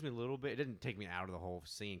did lose me a little bit. It didn't take me out of the whole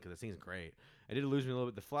scene because the scene's great. It did lose me a little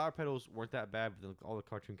bit. The flower petals weren't that bad, but all the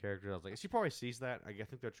cartoon characters, I was like, she probably sees that. I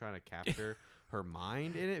think they're trying to capture her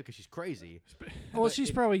mind in it because she's crazy. Well, she's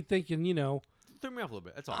probably thinking, threw me off a little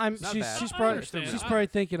bit. That's all. She's probably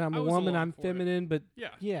thinking I'm a woman, I'm feminine, but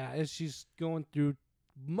as she's going through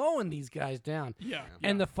mowing these guys down. Yeah.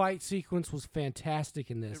 And the fight sequence was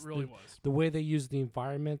fantastic in this. It really was. The way they used the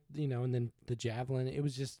environment, and then the javelin, it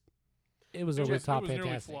was over the top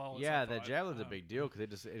fantastic. Yeah, that javelin's a big deal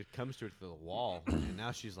because it comes to the wall, and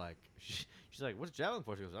now she's like, "What's javelin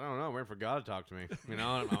for?" She goes, "I don't know. I'm waiting for God to talk to me."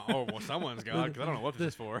 Oh, well, some's God because I don't know what this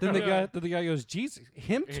is for. Then the guy goes, "Jesus,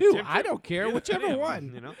 him too. I don't care, whichever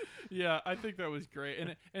one." Yeah, I think that was great,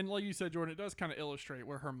 and like you said, Jordan, it does kind of illustrate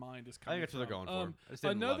where her mind is coming. I think that's what they're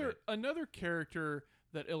going for. Another character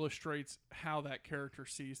that illustrates how that character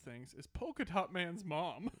sees things is Polka Dot Man's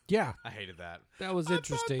mom. Yeah, I hated that. that was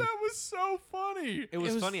interesting. I thought that was so funny. It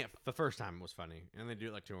was funny. The first time it was funny, and they do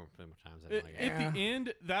it like 2 or 3 more times. I didn't like it. At the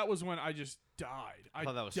end, that was when I just died. I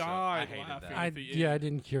thought that was died I hated laughing that. at the end. I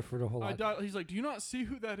didn't care for the whole I lot. died. He's like, "Do you not see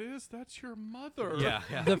who that is? That's your mother." Yeah,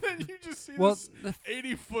 yeah. The- And then you just see Well, this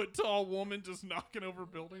 80-foot tall woman just knocking over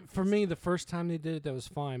buildings. For me, the first time they did it, that was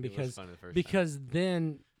fine because funny the first because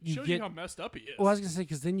then you shows get. you how messed up he is. Well, I was gonna say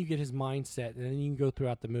because then you get his mindset, and then you can go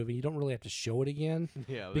throughout the movie. You don't really have to show it again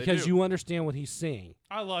Yeah, they because do. you understand what he's saying.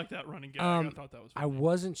 I like that running gag. I Um, thought that was. I funny.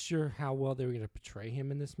 wasn't sure how well they were gonna portray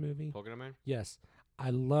him in this movie. Polka Dot Man. Yes, I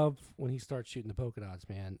love when he starts shooting the polka dots,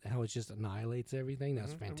 man. How it just annihilates everything.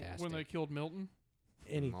 That's And fantastic. when they killed Milton.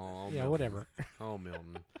 Any, Oh, yeah, Milton. whatever. Oh,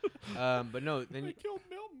 Milton. But no, then They killed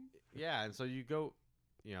Milton. yeah, and so you go,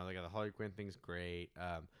 they got the Harley Quinn thing's great.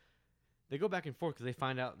 They go back and forth because they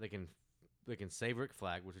find out they can save Rick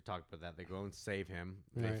Flag, which we talked about that. They go and save him.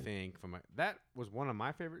 They Right. think that was one of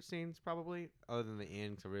my favorite scenes probably, other than the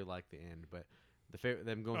end because I really like the end. But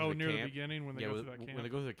them going Oh, to the near camp. the beginning when they go when through that camp. they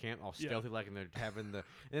go through the camp, all Yeah. stealthy like, and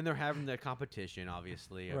they're having the competition,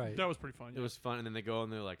 obviously. Right. That was pretty fun. It Yeah. was fun, and then they go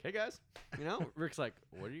and they're like, "Hey guys, Rick's like,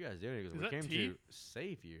 what are you guys doing?" He goes, Is "We that came tea? to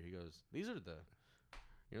save you." He goes, "These are the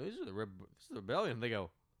this is the rebellion." They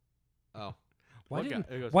go, "Oh, Why what guy?"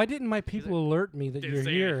 didn't He goes, Why didn't my people alert me that Didn't you're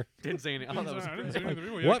say here? anything. Didn't say anything. I thought that was I didn't great. see any of the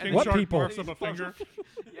video. What- King what Shark people? barfs up a finger.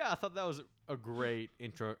 Yeah, I thought that was a great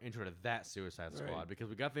intro to that Suicide Squad Right. because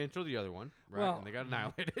we got the intro to the other one, right? Well, and they got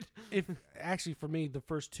annihilated. If actually for me, the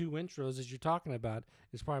first two intros as you're talking about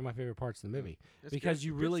is probably my favorite parts of the movie It's because good-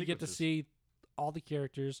 you good really get to sequences. see all the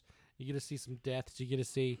characters. You get to see some deaths. You get to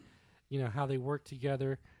see, how they work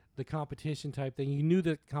together. The competition type thing. You knew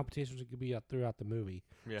that competition was going to be out throughout the movie,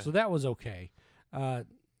 Yeah. so that was okay. I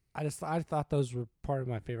thought those were part of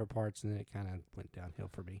my favorite parts, and then it kind of went downhill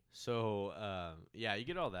for me. So, yeah, you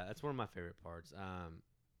get all that. That's one of my favorite parts.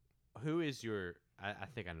 Who is your? I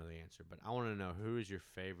think I know the answer, but I want to know who is your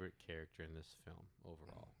favorite character in this film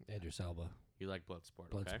overall. Idris Elba, You like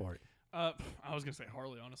Bloodsport, okay? Bloodsport. I was gonna say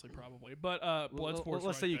Harley, honestly, probably, but Well, Bloodsport's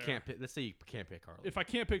let's say right you there. can't pick. Let's say you can't pick Harley. If I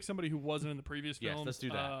can't pick somebody who wasn't in the previous Yes, film, let's do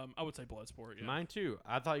that. I would say Bloodsport. Yeah. Mine too.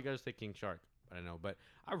 I thought you guys would say King Shark. I don't know, but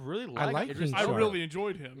I really like. like Idris King I Elba. Shark. really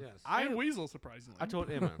enjoyed him. Yes. And Weasel, surprisingly. I told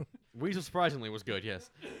Emma. Weasel surprisingly was good. Yes,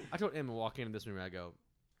 I told Emma walking into this movie. I go,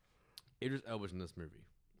 Idris Elba's in this movie.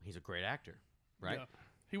 He's a great actor, right? Yeah.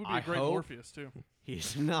 He would be I a great hope- Morpheus too.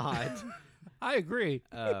 He's not. I agree.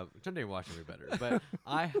 Someday watch him be better, but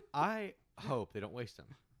I hope they don't waste him.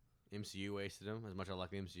 MCU wasted him as much as I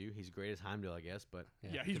like the MCU. He's great as Heimdall, I guess, but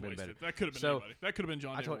Yeah, he's could've been wasted. better. That could have been So, anybody. That could have been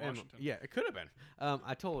John I David told Emma, Washington. yeah, it could have been.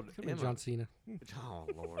 I told Could have been Emma, John Cena. oh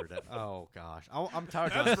Lord, oh gosh, I'm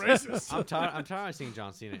tired. That's John, racist. I'm tired of seeing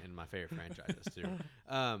John Cena in my favorite franchises too.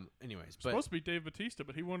 Anyways, but Supposed to be Dave Bautista,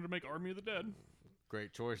 but he wanted to make Army of the Dead.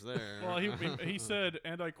 great choice there. Well, he said,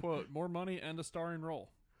 and I quote, "More money and a starring role."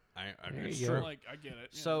 There it's you true. go. Like, I get it.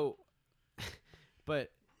 yeah. So,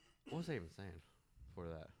 but what was I even saying for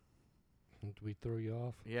that? Did we throw you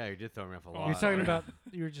off? Yeah, you did throw me off a Oh, lot. You're talking sorry. about.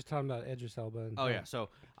 You were just talking about Idris Elba. And Oh yeah, so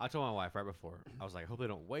I told my wife right before. I was like, I hope they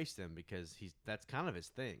don't waste him because that's kind of his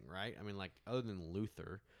thing, right? I mean, like other than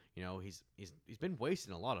Luther, he's been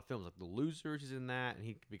wasting a lot of films. Like The Losers, he's in that, and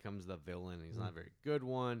he becomes the villain. And he's not a very good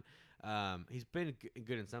one. He's been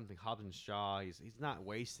good in something. Hobbs and Shaw. He's not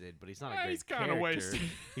wasted, but he's not a Yeah, great he's kinda character. wasted.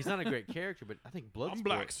 He's not a great character, but I think Bloodsport. I'm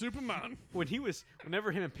Black Superman.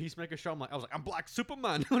 Whenever him and Peacemaker show, I was like, I'm Black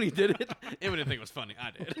Superman when he did it. Emma didn't think it was funny. I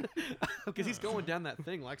did. Because he's going down that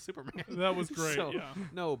thing like Superman. That was great. So, yeah.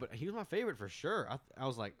 No, but he was my favorite for sure. I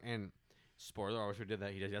was like, and spoiler, I wish we did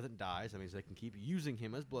that. He doesn't die. So that means they can keep using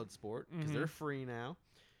him as Bloodsport because they're free now.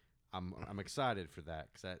 I'm excited for that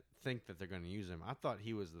because I think that they're going to use him. I thought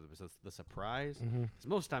he was the surprise. Because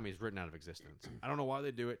most of the time he's written out of existence. I don't know why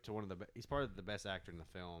they do it to one of the he's part of the best actor in the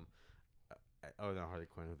film, other than Harley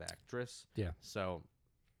Quinn, the actress. Yeah. So,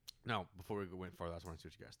 no, before we went farther, I just want to see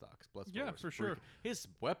what you guys thought. 'Cause Bloodsport Yeah, was for sure. His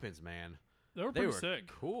weapons, man, They were they pretty were sick.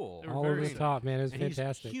 cool. They were all very over the sick. top, man. It was And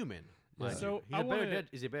fantastic. he's human. mind So, you. He's I a better wanna- dead.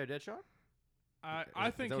 Is he a better Deadshot? I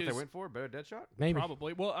Is think that what his, they went for? Better Deadshot? Maybe.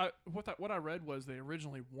 probably. Well, what I read was they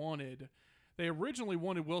originally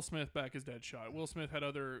wanted Will Smith back as Deadshot. Will Smith had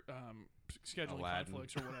other scheduling Aladdin.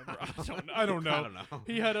 conflicts or whatever. I don't know. I don't know.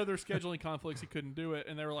 He had other scheduling conflicts. He couldn't do it,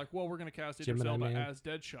 and they were like, "Well, we're going to cast Idris Gemini Elba Man. as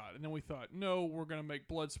Deadshot." And then we thought, "No, we're going to make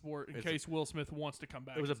Bloodsport in It's case Will Smith wants to come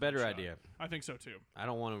back." It was a as better Deadshot. idea. I think so too. I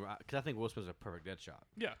don't want to because I think Will Smith's a perfect Deadshot.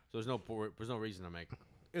 Yeah. So there's no reason to make.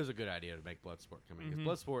 It was a good idea to make Bloodsport come in. Mm-hmm.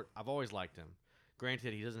 Because Bloodsport, I've always liked him.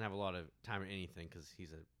 Granted, he doesn't have a lot of time or anything because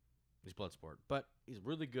he's a He's Bloodsport, but he's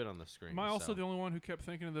really good on the screen. Am I also so. the only one who kept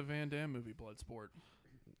thinking of the Van Damme movie Bloodsport?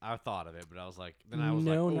 I thought of it, but I was like, then I was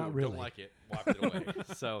No, like, oh, not really. don't like it. Wiped it away.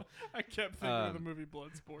 So, I kept thinking of the movie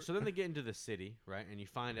Bloodsport. so then they get into the city, right, and you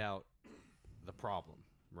find out the problem,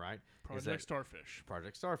 right? Is Project that Starfish.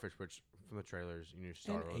 Project Starfish, which from the trailers, you knew An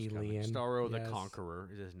Starro's coming. alien, Starro the yes. Conqueror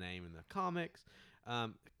is his name in the comics.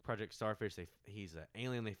 Project Starfish, he's an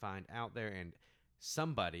alien they find out there, and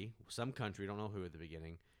somebody, some country, don't know who at the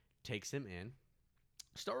beginning, takes him in.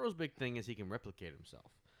 Starro's big thing is he can replicate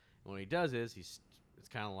himself. And what he does is it's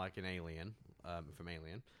kind of like an alien from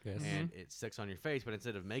Alien, Yes. and it sticks on your face. But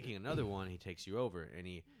instead of making another one, he takes you over and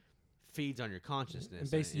he feeds on your consciousness.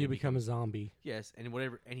 And basically, you become a zombie. Yes, and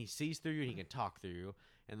and he sees through you, and he can talk through you,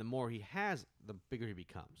 and the more he has, the bigger he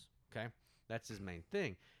becomes. Okay, that's his main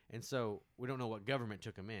thing. And so we don't know what government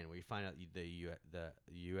took him in. We find out the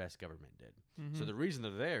U.S. government did. So the reason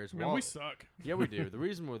they're there is Man, we suck. yeah, we do. The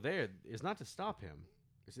reason we're there is not to stop him.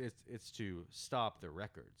 It's to stop the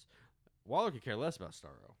records. Waller could care less about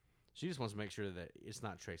Starro. She just wants to make sure that it's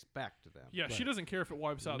not traced back to them. Yeah, she doesn't care if it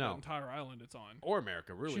wipes out No. the entire island it's on. Or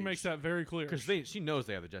America, really. She makes that very clear. because she knows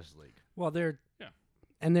they have the Justice League. Well, Yeah.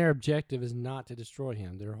 and their objective is not to destroy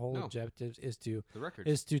him. Their whole No. objective is to The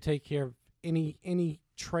records. take care of any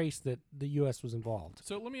trace that the U.S. was involved.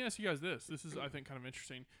 So let me ask you guys this. This is, I think, kind of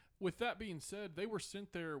interesting. With that being said, they were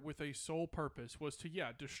sent there with a sole purpose, was to,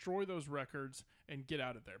 destroy those records and get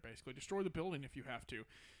out of there, basically. Destroy the building if you have to.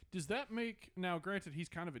 Does that make, now granted he's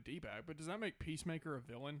kind of a D-bag, but does that make Peacemaker a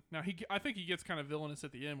villain? Now, I think he gets kind of villainous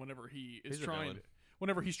at the end whenever he's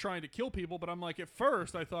trying to kill people, but I'm like, at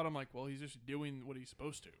first I thought, well, he's just doing what he's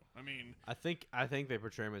supposed to. I mean, I think they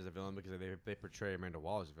portray him as a villain because they portray Amanda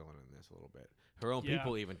Waller as a villain in this a little bit. Her own Yeah.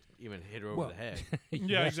 people even hit her over Well, the head.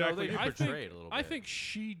 yeah, exactly. they do portray it a little I bit. think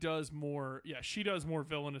she does more. Yeah, she does more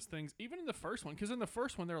villainous things, even in the first one. Because in the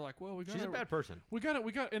first one, they're like, "Well, we got She's a bad person. we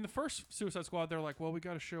got in the first Suicide Squad. They're like, well, we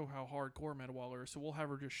got to show how hardcore Amanda Waller is, so we'll have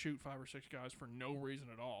her just shoot 5 or 6 guys for no reason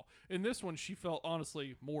at all. In this one, she felt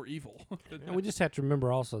honestly more evil. And we just have to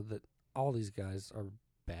remember also that all these guys are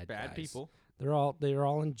bad guys. People. They're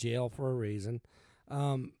all in jail for a reason.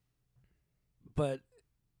 But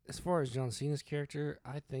as far as John Cena's character,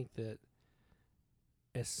 I think that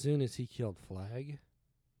as soon as he killed Flag,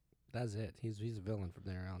 that's it. He's a villain from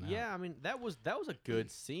there on out. Yeah, I mean that was a good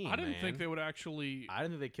scene. I didn't man. think they would actually. I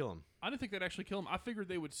didn't think they'd kill him. I didn't think they'd actually kill him. I figured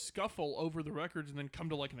they would scuffle over the records and then come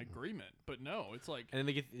to like an agreement. But no, it's like And then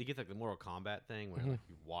they get like the Mortal Kombat thing where like,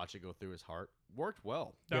 you watch it go through his heart. Worked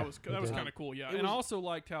well. that was it did. kind of cool. Yeah, It and I was- also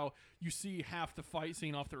liked how you see half the fight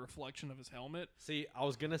scene off the reflection of his helmet. See, I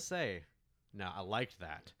was gonna say, no, I liked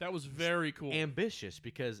that. That was very cool. Ambitious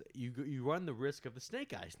because you run the risk of the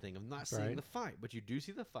Snake Eyes thing of not seeing Right. the fight, but you do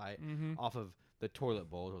see the fight Mm-hmm. off of the toilet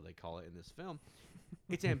bowl, or what they call it in this film.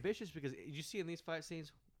 It's ambitious because you see in these fight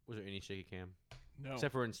scenes, was there any shaky cam? no,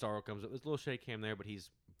 Except for when Starro comes up, there's a little shaky cam there, but he's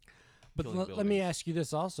But killing let me buildings. ask you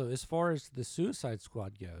this also: as far as the Suicide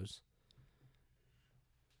Squad goes,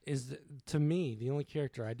 to me the only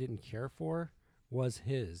character I didn't care for was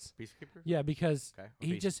his. Peacekeeper. Yeah, because Okay.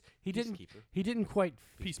 he didn't Peacekeeper. he didn't quite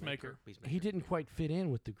Peacemaker. he didn't quite fit in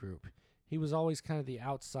with the group. He was always kind of the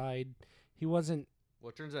outside. He wasn't. Well,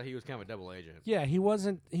 it turns out he was kind of a double agent. Yeah, he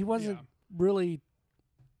wasn't Yeah. really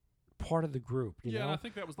part of the group. You yeah, know, and I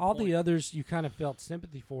think that was the all point. the others you kind of felt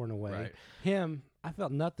sympathy for in a way. Right. Him, I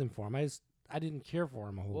felt nothing for him. I didn't care for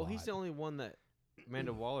him a whole Well, lot. he's the only one that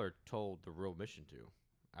Amanda Waller told the real mission to.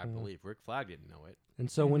 I Mhm. believe Rick Flag didn't know it. And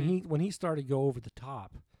so when Mm-hmm. he started to go over the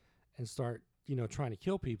top and start trying to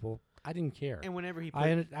kill people, I didn't care. And whenever he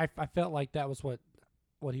I felt like that was what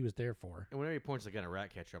he was there for. and whenever he points the gun at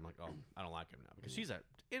Ratcatcher, I'm like, oh, I don't like him now because she's a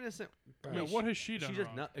innocent. I Yeah, mean, what has she done She just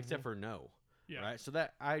wrong? not, except for no. Yeah. Right. So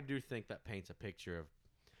that I do think that paints a picture of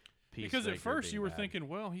Because at Peacemaker first being you were bad. thinking,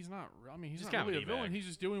 well, he's not. I mean, he's He's not kind of really a a villain. D-bag. He's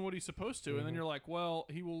just doing what he's supposed to. And then you're like, well,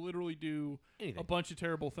 he will literally do anything a bunch of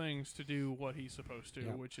terrible things to do what he's supposed to,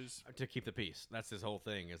 Yeah. which is to keep the peace. That's his whole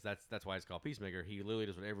thing. That's why it's called Peacemaker. He literally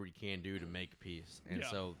does whatever he can do to make peace. And Yeah.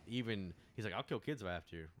 so even he's like, I'll kill kids if I have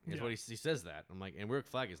to. Is Yeah. what he says that. I'm like, and Rick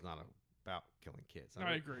Flag is not about killing kids.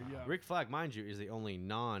 I agree. Yeah, Rick Flag, mind you, is the only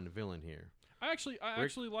non-villain here. I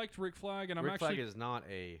actually liked Rick Flag, and Rick Flag is not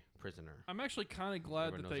a prisoner. I'm actually kind of glad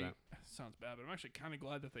Everyone that they. knows Sounds bad, but I'm actually kind of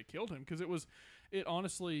glad that they killed him because it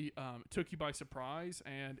honestly took you by surprise,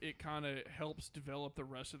 and it kind of helps develop the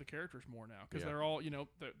rest of the characters more now because Yeah. they're all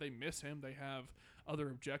they miss him. They have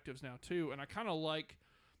other objectives now too, and I kind of like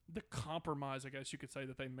the compromise, I guess you could say,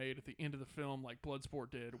 that they made at the end of the film, like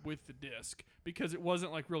Bloodsport did with the disc, because it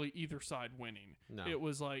wasn't like really either side winning. No. It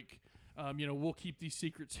was like We'll keep these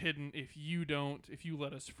secrets hidden if you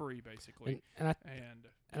let us free, basically. And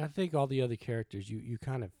I think all the other characters you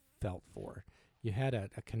kind of felt for. You had a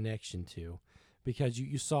connection to, because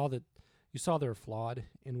you saw they're flawed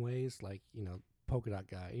in ways, like, Polka Dot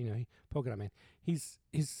Guy, Polka Dot Man. He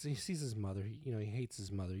sees his mother. He hates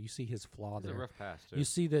his mother. You see his flaw It's there. a rough past, too.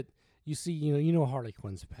 You see Harley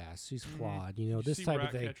Quinn's past. She's flawed. You this see type of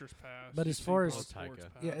thing. Ratcatcher's past, But you as see far as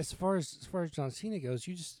Bloodsport's as far as John Cena goes,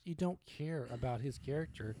 you don't care about his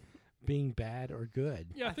character being bad or good.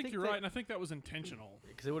 Yeah, I think you're right, and I think that was intentional.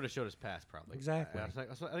 Because they would have showed his past, probably. Exactly. I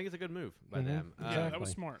think it's a good move by Mhm. them. Yeah, that was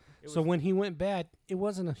smart. So when he went bad, it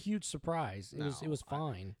wasn't a huge surprise. It was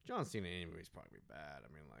fine. John Cena in any movie is probably bad.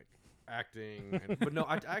 I mean, like, acting. But no,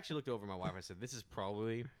 I actually looked over at my wife. I said, this is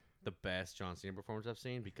probably the best John Cena performance I've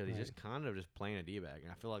seen, because he's just kind of just playing a D-bag.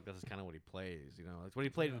 And I feel like that's kind of what he plays. It's what he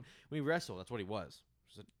played when he wrestled. That's what he was.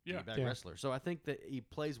 Just a D-bag wrestler. So I think that he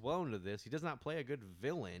plays well into this. He does not play a good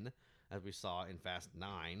villain, as we saw in Fast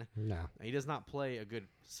 9. No. He does not play a good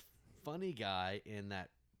funny guy in that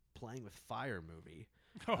Playing with Fire movie.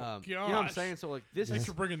 Oh, gosh. You know what I'm saying? So, like, this Thanks is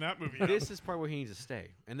for bringing that movie up. this is part where he needs to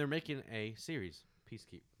stay. And they're making a series,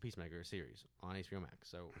 Peacemaker series on HBO Max.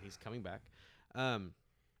 So he's coming back.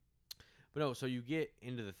 But no, so you get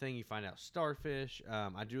into the thing, you find out Starfish.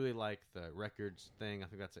 I do really like the records thing. I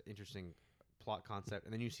think that's an interesting plot concept.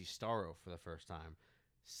 And then you see Starro for the first time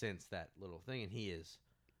since that little thing, and he is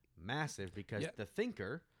massive, because the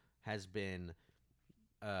Thinker has been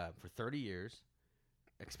for 30 years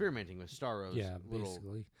experimenting with Starro's little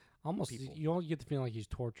basically. Almost, people. you all get the feeling like he's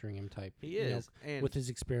torturing him type. He is, and with his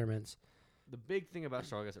experiments. the big thing about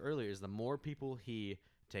Starro, like I said earlier, is the more people he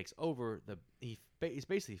takes over, he's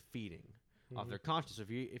basically feeding off their conscience.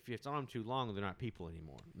 If it's on them too long, they're not people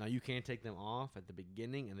anymore. Now, you can take them off at the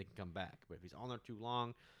beginning and they can come back, but if he's on there too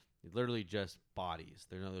long, it's literally just bodies.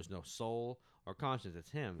 There's no soul or conscience.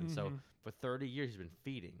 It's him. And so for 30 years he's been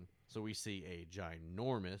feeding. So we see a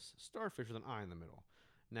ginormous starfish with an eye in the middle.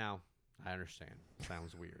 Now, I understand.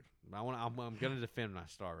 Sounds weird. But I'm going to defend my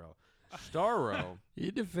Starro. Starro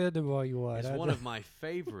You defend him all you want. is one of my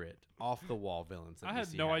favorite off-the-wall villains that I had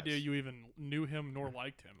DC no has. idea you even knew him nor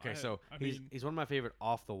liked him. Okay, he's one of my favorite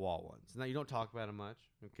off-the-wall ones. Now, you don't talk about him much.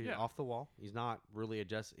 Okay, Yeah. off the wall. He's not really he's a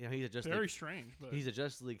Justice very League. strange. But He's a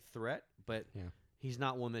Justice League threat, but he's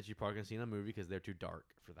not one that you're probably going to see in a movie because they're too dark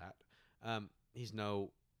for that.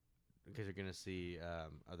 Because you're going to see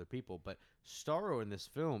other people. But Starro in this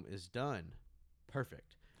film is done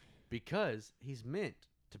perfect because he's meant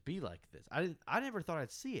to be like this. I never thought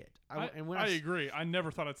I'd see it. I agree. I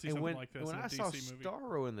never thought I'd see something like this when in a I DC saw movie.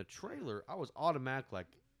 Starro in the trailer, I was automatic like,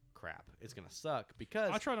 crap, it's going to suck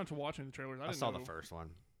because I tried not to watch any of the trailers. I saw the first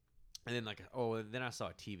one. And then then I saw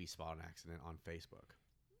a TV spot accident on Facebook.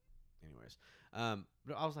 Anyways,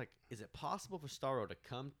 but I was like, is it possible for Starro to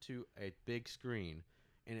come to a big screen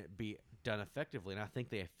and it be done effectively? And I think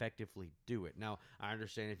they effectively do it. Now, I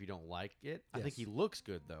understand if you don't like it. I think he looks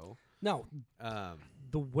good though. No,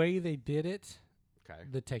 the way they did it,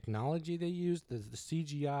 the technology they used, the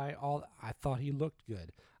CGI, I thought he looked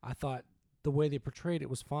good. I thought the way they portrayed it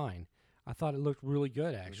was fine. I thought it looked really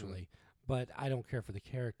good actually. But I don't care for the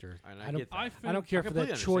character. And I don't care for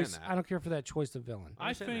that choice. I don't care for that choice of villain.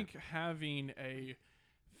 I think having a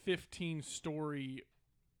 15-story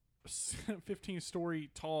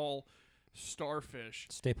tall starfish.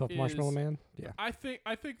 Stay Puft Marshmallow Man? Yeah. I think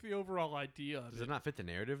the overall idea of Does it not fit the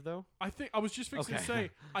narrative though? I was just fixing to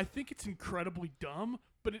say, I think it's incredibly dumb,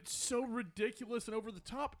 but it's so ridiculous and over the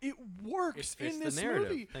top. It works in this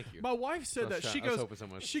movie. Thank you. My wife said that.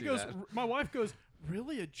 My wife goes,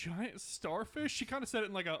 "Really, a giant starfish?" She kind of said it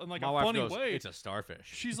in like a funny way. It's a starfish.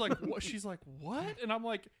 She's like, "What?" She's like, "What?" And I'm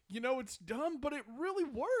like, it's dumb, but it really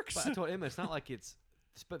works. But I told Emma, it's not like it's.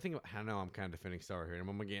 But think about. I know I'm kind of defending Starro here, and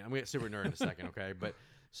I'm gonna get super nerd in a second, okay? But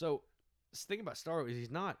so the thing about Starro is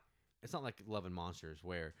he's not. It's not like Love and Monsters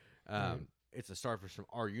where it's a starfish from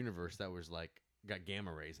our universe that was like got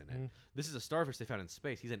gamma rays in it. This is a starfish they found in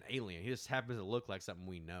space. He's an alien. He just happens to look like something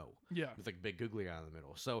we know. Yeah, with like big googly eye in the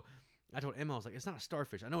middle. So I told Emma, I was like, it's not a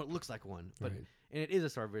starfish. I know it looks like one, but and it is a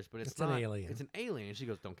starfish, but it's not an alien. It's an alien. And she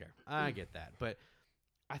goes, don't care. I get that, but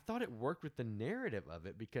I thought it worked with the narrative of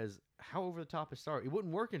it because how over the top is Starro? It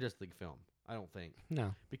wouldn't work in Justice League film, I don't think.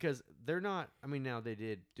 No, because they're not. I mean, now they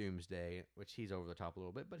did Doomsday, which he's over the top a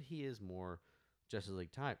little bit, but he is more Justice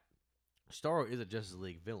League type. Starro is a Justice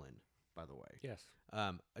League villain, by the way. Yes.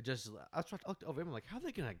 I was trying to look over him like, how are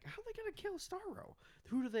they gonna kill Starro?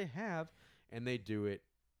 Who do they have? And they do it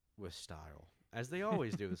with style, as they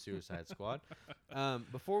always do with Suicide Squad.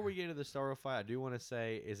 Before we get into the Starro fight, I do want to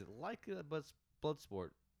say, is it likely that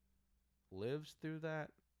Bloodsport lives through that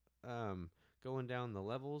going down the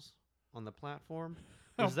levels on the platform?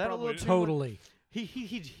 Oh, Was that a probably little too Totally.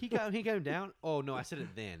 He got him down. Oh no, I said it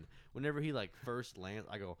then. Whenever he like first lands,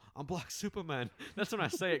 I go, "I'm Black Superman." That's when I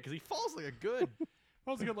say it because he falls like a good,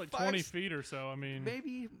 I was like 20 5 feet or so. I mean,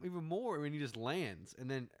 maybe even more when he just lands, and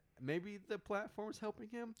then maybe the platform's helping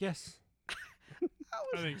him. Yes.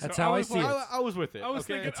 I think That's so. how I was see like, it. I was with it. I was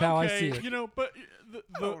okay? thinking, That's how I okay, see it. you know, but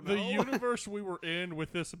don't the know. universe we were in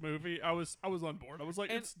with this movie, I was on board. I was like,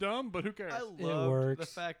 And it's dumb, but who cares? I loved the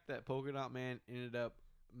works. fact that Polka Dot Man ended up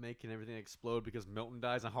making everything explode because Milton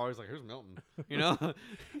dies, and Harley's like, "Here's Milton," you know.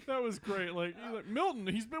 That was great. Like, he's like, Milton,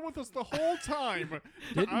 he's been with us the whole time.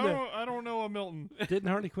 Didn't I don't know a Milton. Didn't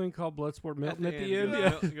Harley Quinn call Bloodsport Milton at the end? he Yeah.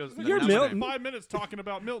 goes, he goes, You're "No, Milton." 5 minutes talking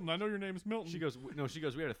about Milton. I know your name is Milton. She goes, "No." She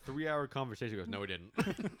goes, "We had a 3-hour conversation." He goes, "No, we didn't."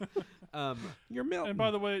 You're Milton. And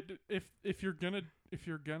by the way, if you're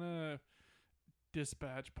gonna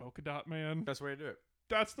dispatch Polka Dot Man, That's the way to do it.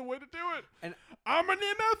 that's the way to do it. And I'm an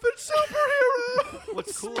MF superhero.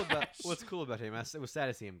 What's cool about him? It was sad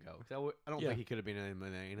to see him go. 'Cause I don't Yeah. think he could have been in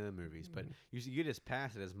any of the movies. But you get his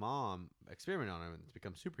past it. His mom experimented on him and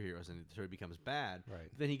become superheroes, and so he becomes bad. Right.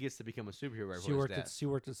 Then he gets to become a superhero right She before his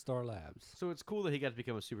worked death. at Star Labs. So it's cool that he got to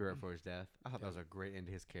become a superhero for his death. I thought that was a great end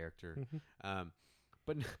to his character.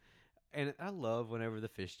 But and I love whenever the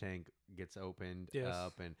fish tank gets opened Yes.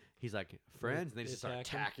 up and he's like friends, and they They just start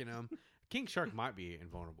attack him. attacking him. King Shark might be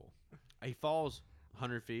invulnerable. He falls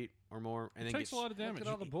 100 feet or more, and It then takes gets a lot of damage. Look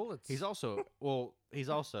at all the bullets. He's also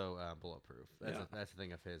bulletproof. That's the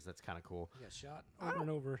thing of his. That's kind of cool. He got shot over and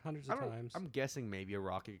over hundreds of times. I'm guessing maybe a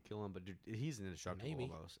rocket could kill him, but dude, he's indestructible Maybe.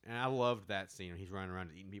 almost. And I loved that scene when he's running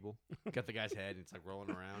around eating people. Got the guy's head and it's like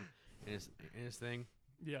rolling around in his thing.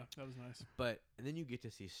 Yeah, that was nice. And then you get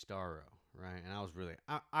to see Starro, right? And I was really,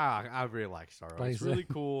 I really like Starro. But It's he's really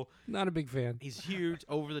cool. Not a big fan. He's huge,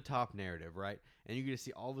 over the top narrative, right? And you get to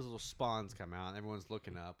see all those little spawns come out, and everyone's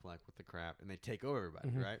looking up like, what the crap, and they take over everybody,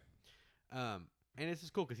 right? And it's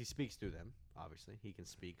just cool because he speaks through them. Obviously, he can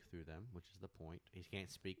speak through them, which is the point. He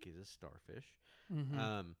can't speak; he's a starfish.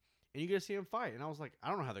 And you get to see him fight, and I was like, I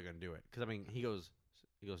don't know how they're gonna do it because I mean, he goes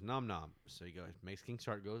nom nom, so he makes King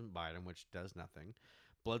Shark go and bite him, which does nothing.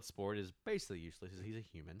 Bloodsport is basically useless. He's a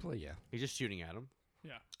human. Well, yeah. He's just shooting at him.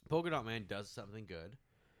 Yeah. Polka Dot Man does something good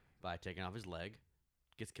by taking off his leg,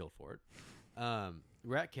 gets killed for it.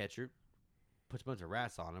 Ratcatcher puts a bunch of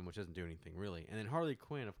rats on him, which doesn't do anything really. And then Harley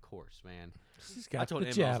Quinn, of course, man. She's got I told the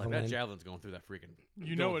Emma, javelin. I was like, that javelin's going through that freaking.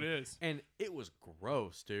 You know it is. And it was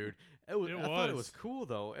gross, dude. I thought it was cool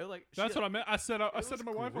though. That's what I meant. I said was to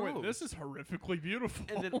my wife, I went, gross. "This is horrifically beautiful."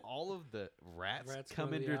 And then all of the rats come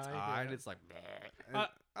go in into the its eye, eye, yeah. and it's like, bleh. And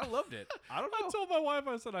I loved it. I don't I know. told my wife,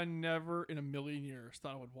 I said, I never in a million years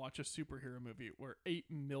thought I would watch a superhero movie where 8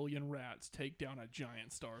 million rats take down a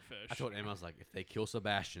giant starfish. I told Emma, I was like, if they kill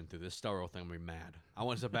Sebastian through this Starro thing, I'm gonna be mad. I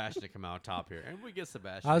want Sebastian to come out top here, and we get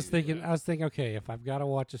Sebastian. I was thinking, okay, if I've got to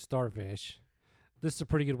watch a starfish, this is a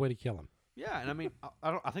pretty good way to kill him. Yeah, and I mean,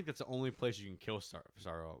 I think that's the only place you can kill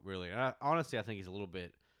Starro, really. And honestly, I think he's a little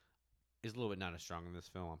bit not as strong in this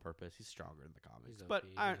film on purpose. He's stronger in the comics, He's but OP,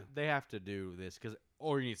 yeah. they have to do this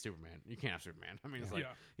or you need Superman. You can't have Superman. I mean, it's like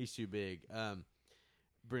Yeah. he's too big.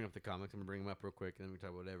 Bring up the comics. I'm gonna bring him up real quick, and then we can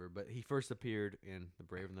talk about whatever. But he first appeared in The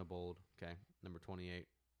Brave and the Bold. Okay, number 28.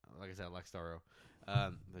 Like I said, I like Starro.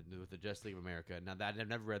 With the Justice League of America. Now that I've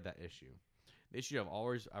never read that issue. The issue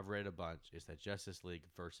I've read a bunch is that Justice League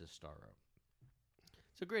versus Starro.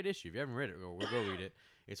 It's a great issue. If you haven't read it, we'll go read it.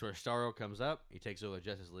 It's where Starro comes up, he takes over the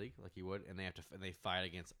Justice League like he would, and they fight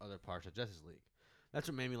against other parts of Justice League. That's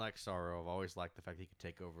what made me like Starro. I've always liked the fact that he could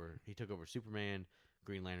take over. He took over Superman,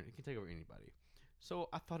 Green Lantern. He can take over anybody. So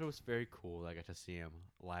I thought it was very cool that I got to see him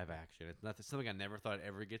live action. It's something I never thought I'd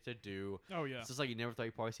ever get to do. Oh, yeah. It's just like you never thought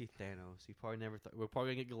you'd probably see Thanos. You probably never thought we're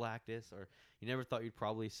probably gonna get Galactus, or you never thought you'd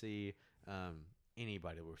probably see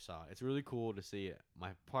anybody we saw. It's really cool to see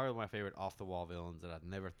part of my favorite off the wall villains that I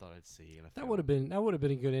never thought I'd see in a That film. would have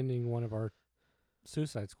been a good ending. One of our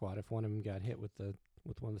Suicide Squad, if one of them got hit with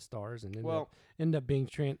one of the stars and end up being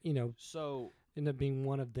So end up being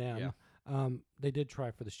one of them. Yeah. They did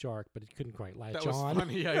try for the shark, but it couldn't quite latch that was on.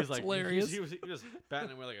 funny. Yeah, he's like hilarious. He was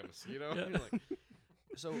batting away like a mosquito. Yeah. He's like,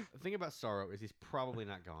 so the thing about Starro is he's probably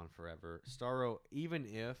not gone forever. Starro, even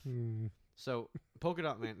if so, Polka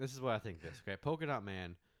Dot Man. This is what I think. Polka Dot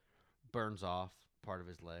Man burns off part of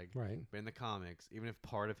his leg. Right. But in the comics, even if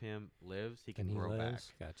part of him lives, he can And he grow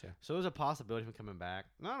lives. back. Gotcha. So there's a possibility of him coming back.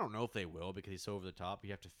 Now, I don't know if they will because he's so over the top.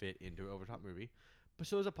 You have to fit into an over the top movie. But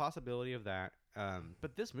so there's a possibility of that.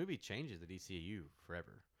 But this movie changes the DCU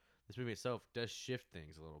forever. This movie itself does shift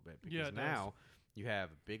things a little bit because Yeah, it does. now You have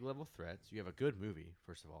big level threats. You have a good movie,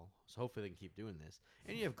 first of all. So hopefully they can keep doing this.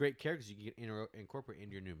 And you have great characters you can incorporate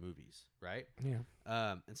into your new movies, right?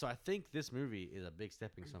 Yeah. And so I think this movie is a big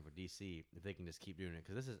stepping stone for DC if they can just keep doing it.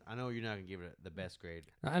 Because I know you're not going to give it the best grade.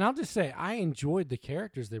 And I'll just say, I enjoyed the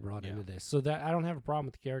characters they brought into this, so that I don't have a problem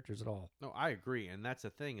with the characters at all. No, I agree. And that's the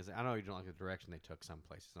thing is I know you don't like the direction they took some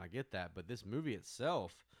places, and I get that. But this movie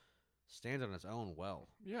itself stands on its own well.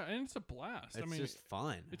 Yeah, and it's a blast. It's I mean, just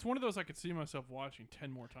fun. It's one of those I could see myself watching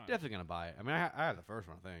 10 more times. Definitely going to buy it. I mean, I have the first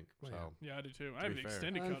one, I think. Well, So. Yeah, I do too. I have the fair.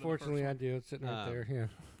 extended cut. Unfortunately, I of the do. It's sitting right there. Yeah.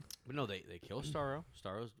 But no, they kill Starro.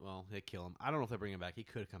 Starro's, well, they kill him. I don't know if they bring him back. He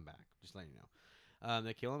could come back. Just letting you know.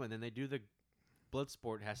 They kill him, and then they do the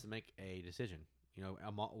Bloodsport has to make a decision. You know,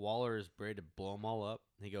 Waller is ready to blow them all up.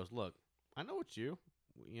 And he goes, look, I know it's you.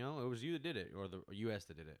 You know, it was you that did it, or the U.S.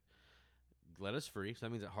 that did it. Let us free. So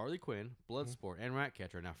that means that Harley Quinn, Bloodsport, and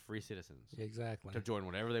Ratcatcher are now free citizens Yeah, exactly. to join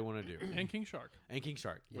whatever they want to do. first one. And King Shark. And King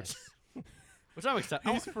Shark, Yes. which I'm excited.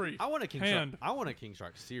 He's free. I want a King Hand. Shark. I want a King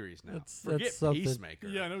Shark series now. That's Forget something. Peacemaker.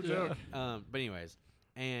 Yeah, no joke. But anyways,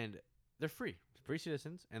 and they're free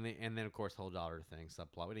citizens, and then of course the whole daughter thing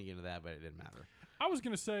subplot. We didn't get into that, but it didn't matter. I was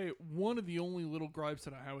gonna say one of the only little gripes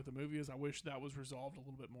that I had with the movie is I wish that was resolved a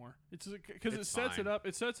little bit more. It's because it It's sets fine. it up.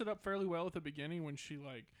 It sets it up fairly well at the beginning when she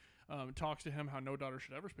talks to him how no daughter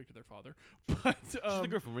should ever speak to their father. But She's the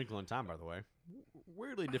girl from Wrinkle in Time, by the way.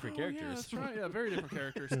 Weirdly different oh, characters. Yeah, that's right. Yeah, very different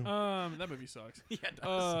characters. That movie sucks. Yeah, it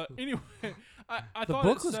does. Anyway, I The thought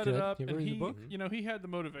book it was set good. it up, You ever and read the he, book? he had the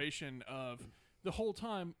motivation of the whole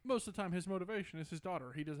time. Most of the time, his motivation is his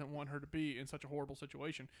daughter. He doesn't want her to be in such a horrible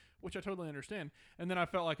situation, which I totally understand. And then I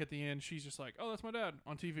felt like at the end, she's just like, "Oh, that's my dad"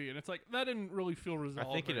 on TV, and it's like that didn't really feel resolved.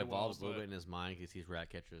 I think it very evolves a well, little bit in his mind because he's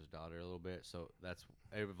Ratcatcher's daughter a little bit, so that's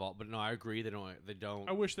it evolved. But no, I agree. They don't.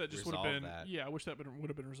 I wish that just would have resolve been. that. Yeah, I wish that would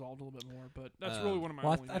have been resolved a little bit more. But that's really one of my.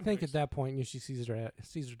 Well, only I think nitpicks. at that point, she sees her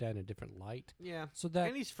dad in a different light. Yeah. So that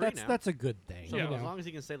And he's free that's now. that's a good thing. So you Yeah. as know? long as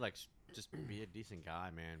he can say like, just be a decent guy,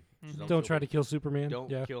 man. Just Mhm. Don't kill try to people. kill Superman.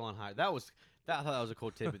 Don't yeah. kill on high. I thought that was a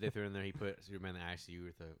cool tidbit they threw in there. He put Superman in the ICU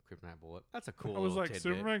with a kryptonite bullet. That's a cool. I was little like, tidbit.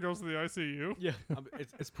 Superman goes to the ICU. Yeah,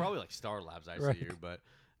 it's probably like Star Labs ICU, Right. but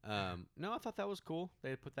no, I thought that was cool.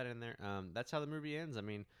 They put that in there. That's how the movie ends. I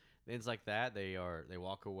mean, it ends like that. They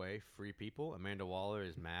walk away free people. Amanda Waller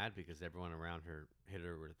is mad because everyone around her hit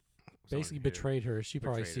her with Basically someone hit her. betrayed her. She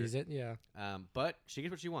probably Betrayed her. sees it. Yeah. But she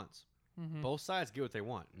gets what she wants. Mm-hmm. Both sides get what they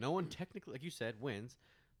want. No one technically, like you said, wins.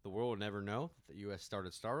 The world will never know that the U.S.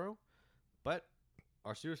 started Starro, but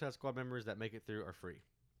our Suicide Squad members that make it through are free.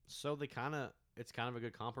 So it's kind of a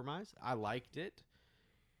good compromise. I liked it.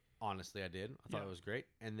 Honestly, I did. I thought Yeah. it was great.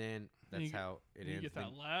 And then And that's you how it You ends. get Then-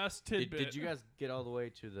 that last did, tidbit. did you guys get all the way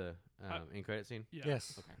to the end credit scene? Yeah.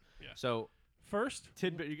 Yes. Okay. Yeah. So First,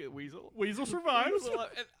 tidbit, you get Weasel. Weasel survives.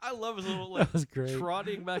 And I love his little like That was great.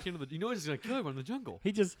 trotting back into the. You know he's gonna kill everyone in the jungle.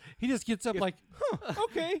 He just gets up like,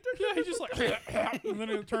 okay. Yeah, he's just like, and then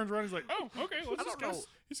he turns around. He's like, "Oh, okay, let's just don't go." know.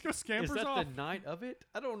 He's just scampers Is that off. the night of it?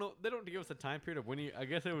 I don't know. They don't give us the time period of when he. I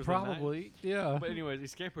guess it was the night. Probably. Yeah. But anyways, he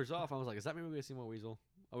scampers off. I was like, "Is that maybe we gonna see more Weasel?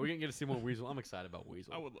 Are we gonna get to see more Weasel?" I'm excited about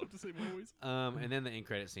Weasel. I would love to see more Weasel. And then the end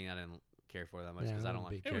credit scene, I didn't care for that much Yeah, because I I don't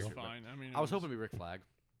wasn't like. a It big was character, but fine. I mean, I was hoping to be Rick Flag.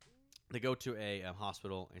 They go to a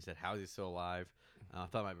hospital and he said, "How is he still alive?" I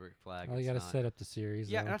thought it might be Rick Flag. Oh, you got got to set up the series.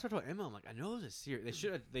 Yeah, though. and I told Emma, I'm like, I know there's a series.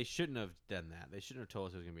 They shouldn't have done that. They shouldn't have told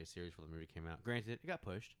us it was gonna be a series before the movie came out. Granted, it got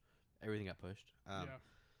pushed. Everything got pushed. yeah.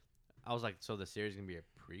 I was like, so the series is gonna be a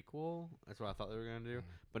prequel? That's what I thought they were gonna do.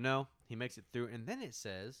 But no, he makes it through, and then it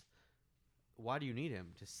says, "Why do you need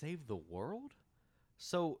him to save the world?"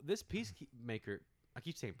 So this peacemaker, I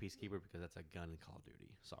keep saying peacekeeper because that's a gun in Call of Duty.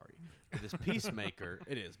 Sorry, but this peacemaker,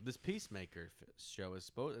 it is. This peacemaker show is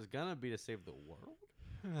gonna be to save the world.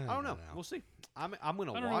 I don't know. We'll see. I'm gonna I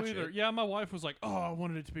don't watch know either. it. Yeah, my wife was like, "Oh, I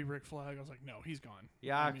wanted it to be Rick Flag." I was like, "No, he's gone."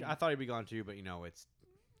 Yeah, I mean, I thought he'd be gone too, but it's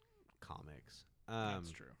comics.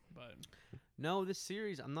 that's true. But No, this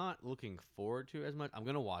series I'm not looking forward to as much. I'm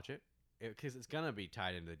gonna watch it because it's gonna be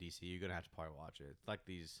tied into the DC. You're gonna have to probably watch it. It's like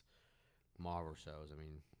these Marvel shows. I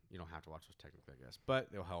mean, you don't have to watch those technically, I guess,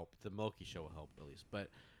 but they'll help. The Loki show will help at least. But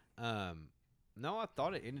no, I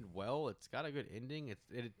thought it ended well. It's got a good ending.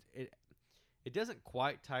 It doesn't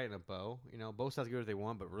quite tie in a bow. You know, both sides get what they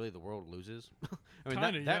want, but really the world loses. I mean,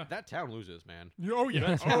 Kinda, yeah. that town loses, man. oh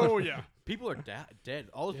yeah, oh yeah, People are dead.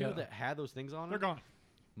 All those people Yeah. that had those things on they're them, gone.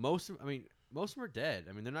 most of them are dead.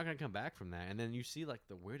 I mean, they're not gonna come back from that. And then you see like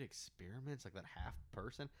the weird experiments, like that half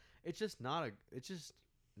person. It's just not a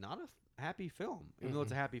happy film. Even though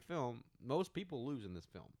it's a happy film, most people lose in this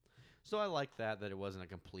film. So I like that it wasn't a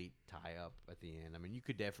complete tie up at the end. I mean, you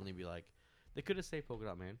could definitely be like, they could have saved Polka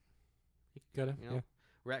Dot Man. Gotta, You know, yeah.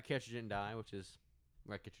 Ratcatcher didn't die, which is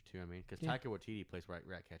Ratcatcher 2. I mean, because Yeah. Taika Waititi plays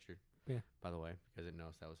Ratcatcher. Yeah. By the way, because I didn't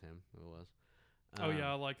notice that was him. Who it was? Oh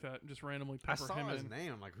yeah, I like that. Just randomly I pepper saw him his in.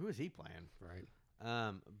 name. I'm like, who is he playing? Right.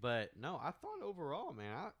 But no, I thought overall,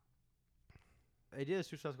 man, they did a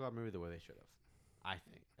Suicide Squad movie the way they should have. I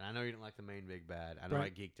think, and I know you didn't like the main big bad. I know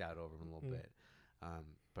Right. I geeked out over him a little bit.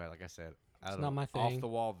 But like I said, out not of my off thing. the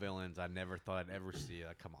wall villains, I never thought I'd ever see.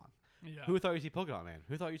 Like, come on, Yeah. who thought you'd see Polka Dot Man?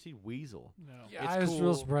 Who thought you'd see Weasel? No. Yeah, It's I was real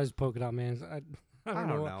cool. surprised Polka Dot Man. I don't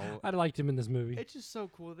know. I liked him in this movie. It's just so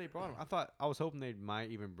cool they brought him. I was hoping they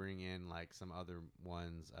might even bring in like some other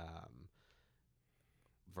ones.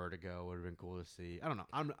 Vertigo would have been cool to see. I don't know.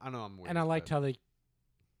 I know I'm weird. And I liked how they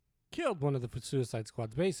killed one of the Suicide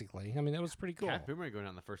Squads, basically. I mean, that was pretty cool. Captain Boomerang going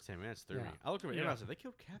down the first 10 minutes threw me. Yeah. I looked at my Yeah. and I said, they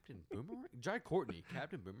killed Captain Boomerang? Jai Courtney,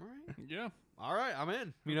 Captain Boomerang? Yeah. All right, I'm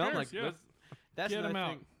in. You know, cares? like Yeah. that's Get another 'em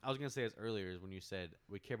thing out. I was gonna say earlier is when you said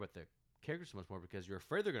we care about the characters so much more because you're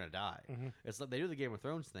afraid they're gonna die. Mhm. It's like they do the Game of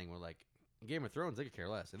Thrones thing where like in Game of Thrones they could care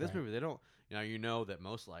less. In this Right. movie they don't. You know that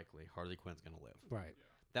most likely Harley Quinn's gonna live. Right.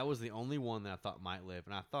 That was the only one that I thought might live,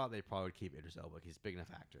 and I thought they'd probably keep Idris Elba. He's a big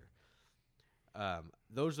enough actor.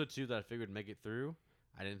 Those are the two that I figured would make it through.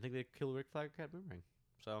 I didn't think they'd kill Rick Flag or Cat Boomerang.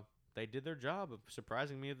 So they did their job of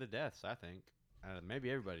surprising me of the deaths, I think. Maybe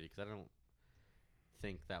everybody, because I don't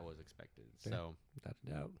think that was expected. Yeah. So, Without a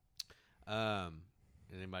doubt.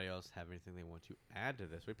 does anybody else have anything they want to add to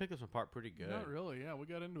this? We picked this one apart pretty good. Not really. Yeah, we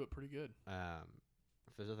got into it pretty good.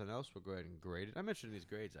 If there's nothing else, we'll go ahead and grade it. I mentioned these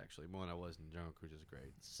grades, actually, more than I was in Jungle Cruise's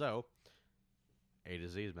grades. So, A to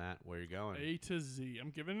Z, Matt, where are you going? A to Z. I'm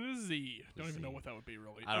giving it a Z. Don't even know Z. what that would be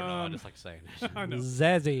really. I don't know. I just like saying it. I know.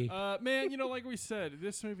 Zazzy. Man, like we said,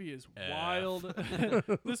 this movie is wild.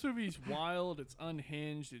 This movie is wild. It's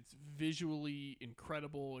unhinged. It's visually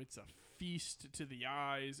incredible. It's a feast to the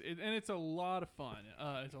eyes, and it's a lot of fun.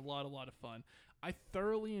 It's a lot of fun. I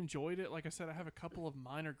thoroughly enjoyed it. Like I said, I have a couple of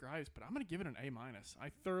minor gripes, but I'm gonna give it an A-. I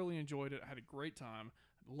thoroughly enjoyed it. I had a great time.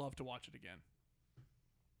 I'd love to watch it again.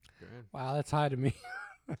 Good. Wow, that's high to me.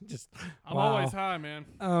 I'm wow. always high, man.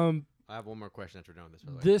 I have one more question after we're done with this,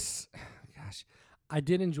 by the way. This, gosh, I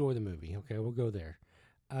did enjoy the movie. Okay, we'll go there.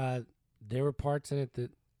 There were parts in it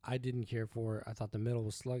that I didn't care for. I thought the middle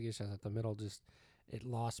was sluggish. I thought the middle it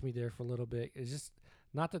lost me there for a little bit. It's just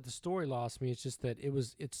not that the story lost me. It's just that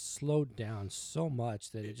it slowed down so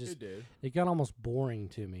much that it got almost boring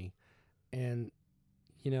to me. And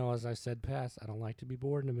as I said past, I don't like to be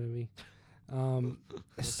bored in a movie.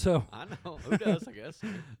 So I know. Who does, I guess.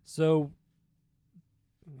 So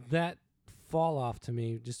that fall off to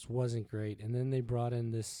me just wasn't great. And then they brought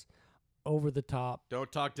in this over the top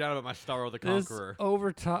Don't talk down about my Star Wars the Conqueror.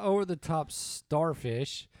 over the top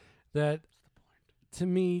starfish that to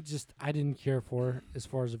me just I didn't care for as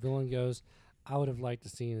far as the villain goes. I would have liked to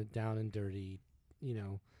see it down and dirty,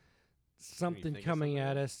 something think of coming something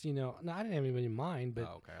at us, No, I didn't have anybody in mind, but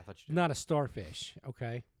Oh, okay. I thought you did. not a starfish, okay?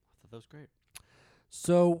 I thought that was great.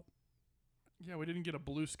 So Yeah, we didn't get a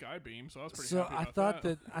blue sky beam, so I was pretty so happy I about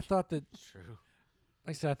thought that It's true. like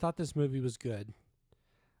I said, I thought this movie was good.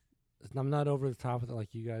 I'm not over the top with it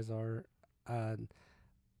like you guys are.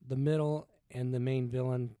 The middle and the main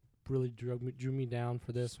villain really drew me down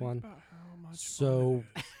for this Think one. about how much So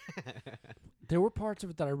fun it is. there were parts of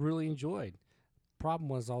it that I really enjoyed. Problem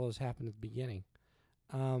was all those happened at the beginning,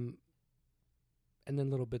 and then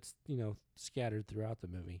little bits, scattered throughout the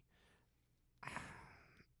movie.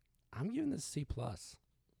 I'm giving this C+.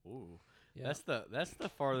 Ooh. Yeah. That's the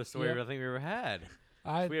farthest away Yeah. I think we ever had.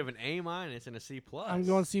 We have an A- and a C+. I'm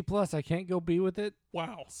going C+. I can't go B with it.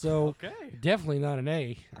 Wow. So Okay. definitely not an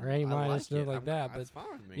A or A minus, I nothing like that. But That's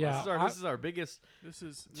fine with me. yeah, This is our biggest This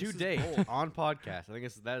is to date on podcast. I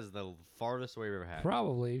think that is the farthest away we've ever had.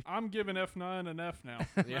 probably. I'm giving F9 an F now.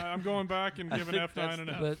 Yeah. I'm going back and I giving think F9 an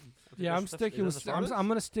F. But yeah, I'm that's the- sticking is with. that the I'm farthest?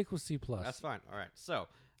 going to stick with C+. That's fine. All right. So,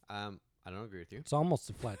 I don't agree with you. It's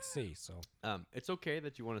almost a flat C. So It's okay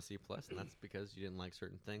that you want a C+, and that's because you didn't like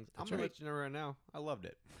certain things. I'm That's gonna right. let you know right now. I loved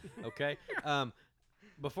it. Okay.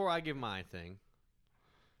 Before I give my thing,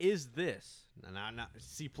 is this not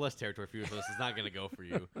C+ territory for you? So this is not gonna go for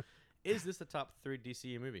you. Is this the top 3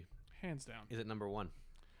 DCU movie? Hands down. Is it number 1?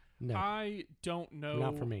 no, I don't know.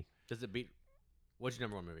 not for me. Does it beat? What's your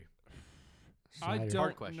number 1 movie? I Snyder.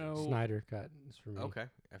 don't question. know. Snyder cut is for me. Okay.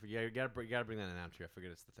 Yeah, you gotta bring that in now too. I forget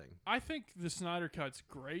it's the thing. I think the Snyder Cut's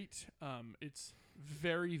great. It's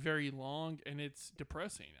very, very long and it's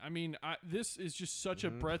depressing. I mean, this is just such a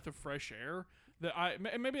breath of fresh air that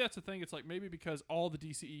and maybe that's the thing. It's like maybe because all the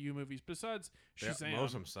DCEU movies, besides Shazam, most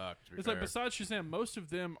of them suck. It's like besides Shazam, most of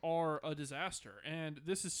them are a disaster, and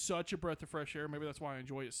this is such a breath of fresh air. Maybe that's why I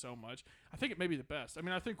enjoy it so much. I think it may be the best. I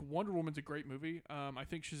mean, I think Wonder Woman's a great movie. I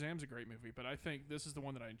think Shazam's a great movie, but I think this is the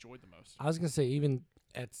one that I enjoyed the most. I was gonna say even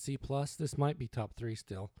at C+, this might be top 3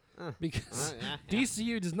 still, because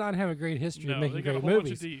DCU does not have a great history of making they got great a whole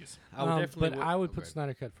movies. bunch of D's. I would definitely I would put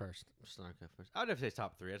Snyder Cut first. Snyder Cut first. I would definitely say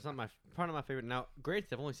top 3. It's not probably my favorite. Now,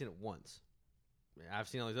 granted, I've only seen it once. I've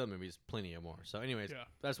seen all these other movies plenty or more. So, anyways,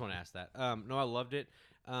 I just want to ask that. No, I loved it.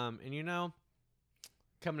 And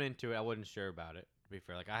coming into it, I wasn't sure about it. To be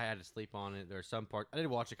fair, like I had to sleep on it. There were some parts I did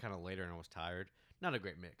watch it kind of later, and I was tired. Not a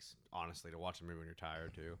great mix, honestly, to watch a movie when you're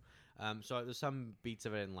tired too. So there's some beats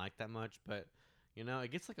of it I didn't like that much, but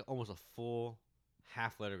it gets like almost a full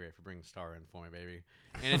half letter grade for bringing Star in for me, baby,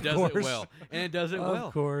 and it does it well. And it does it well.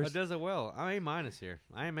 Of course, it does it well. I'm A- here.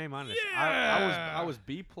 I am A-. Yeah! I was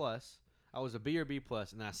B+. I was a B or B+, and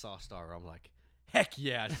then I saw Starro. I'm like, heck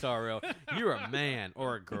yeah, Starro, you're a man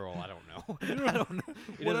or a girl. I don't know. I don't know.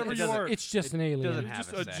 Whatever you are, it's just an alien. Doesn't You're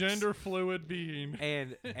have just a gender fluid being.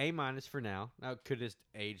 And A- for now. Now, could this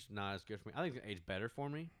age not as good for me? I think it's age better for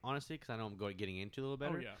me, honestly, because I know I'm getting into it a little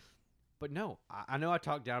better. Oh yeah. But no, I know I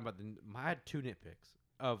talked down about I had 2 nitpicks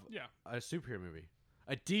of a superhero movie,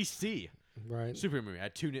 a DC superhero movie. I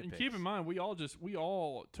had 2 nitpicks. And keep in mind, we all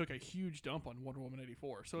took a huge dump on Wonder Woman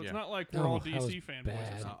 84, so it's not like we're all DC fanboys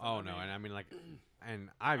or something. Oh no, and I mean like, I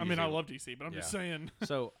love DC, but I'm just saying.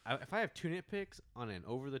 So if I have 2 nitpicks on an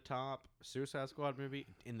over-the-top Suicide Squad movie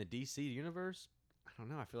in the DC universe, I don't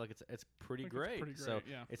know. I feel like it's pretty great. So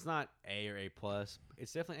it's not A or A+.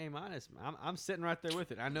 It's definitely A-. I'm sitting right there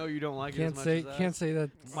with it. I know you don't like it as much as us. Can't say that.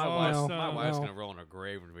 My wife's gonna roll in her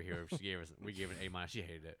grave when we gave it an A-. She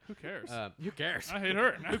hated it. Who cares? Who cares? I hate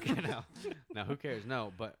her. No, who cares?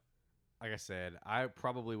 No, but like I said, I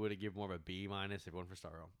probably would have given more of a B- if it wasn't for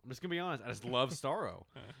Starro. I'm just gonna be honest. I just love Starro,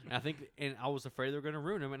 and I was afraid they were gonna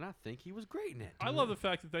ruin him, and I think he was great in it. I love the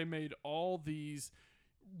fact that they made all these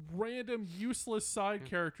random useless side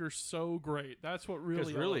characters so great. That's what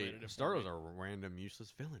really elevated it. Starro's a random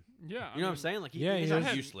useless villain. Yeah, you know what I'm saying? Like he's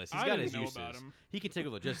not useless. He's got his uses. He can take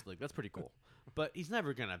over the Justice League. That's pretty cool. But he's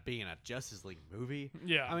never gonna be in a Justice League movie.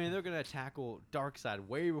 Yeah, I mean they're gonna tackle Darkseid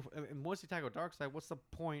way before. And once you tackle Darkseid, what's the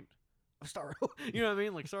point of Starro? You know what I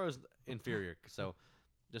mean? Like Starro's inferior. So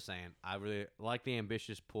just saying, I really like the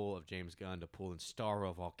ambitious pull of James Gunn to pull in Starro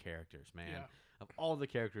of all characters, man. Yeah. Of all the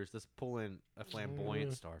characters, let's pull in a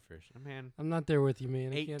flamboyant starfish. Man, I'm not there with you,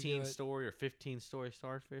 man. 18 story or 15 story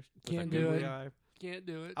starfish. Can't do it. Can't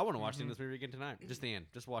do it. I want to watch this movie again tonight. Just the end.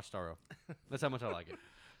 Just watch Starro. That's how much I like it.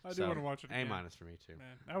 I do want to watch it again. A- for me too. Man,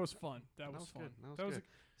 that was fun. That was fun. Good.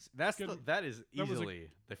 That is easily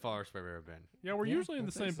the farthest we've ever been. Yeah, we're usually in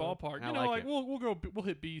the same ballpark. You know, like we'll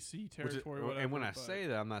hit BC territory. Whatever, and when I say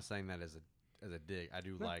that, I'm not saying that as a dig. I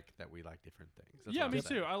do like that we like different things. That's yeah, me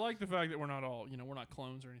too. I like the fact that we're not all, we're not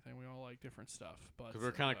clones or anything. We all like different stuff. But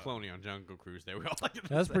we're kind of cloney on Jungle Cruise there. We all like it.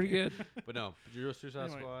 That's pretty good. But no,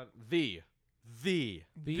 Suicide Squad, the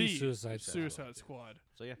Suicide Squad.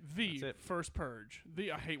 So yeah, the first Purge.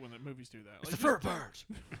 I hate when the movies do that. Like, it's the first Purge.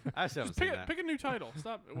 I still haven't seen that. Pick a new title.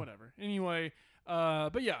 Stop. Whatever. Anyway,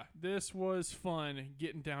 but yeah, this was fun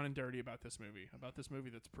getting down and dirty about this movie.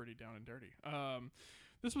 That's pretty down and dirty.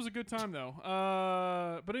 This was a good time though.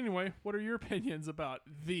 But anyway, what are your opinions about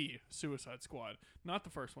the Suicide Squad? Not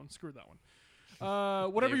the first one. Screw that one.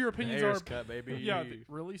 Whatever your opinions are. Cut, baby. Yeah,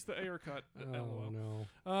 release the Ayer cut. Oh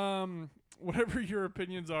no. Whatever your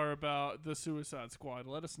opinions are about the Suicide Squad,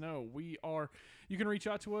 let us know. You can reach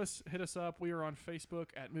out to us, hit us up. We are on Facebook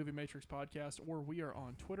at Movie Matrix Podcast, or we are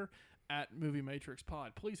on Twitter at Movie Matrix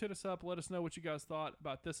Pod. Please hit us up. Let us know what you guys thought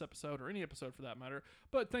about this episode, or any episode for that matter.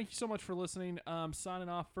 But thank you so much for listening. Signing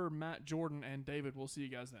off for Matt, Jordan, and David. We'll see you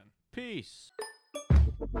guys then. Peace.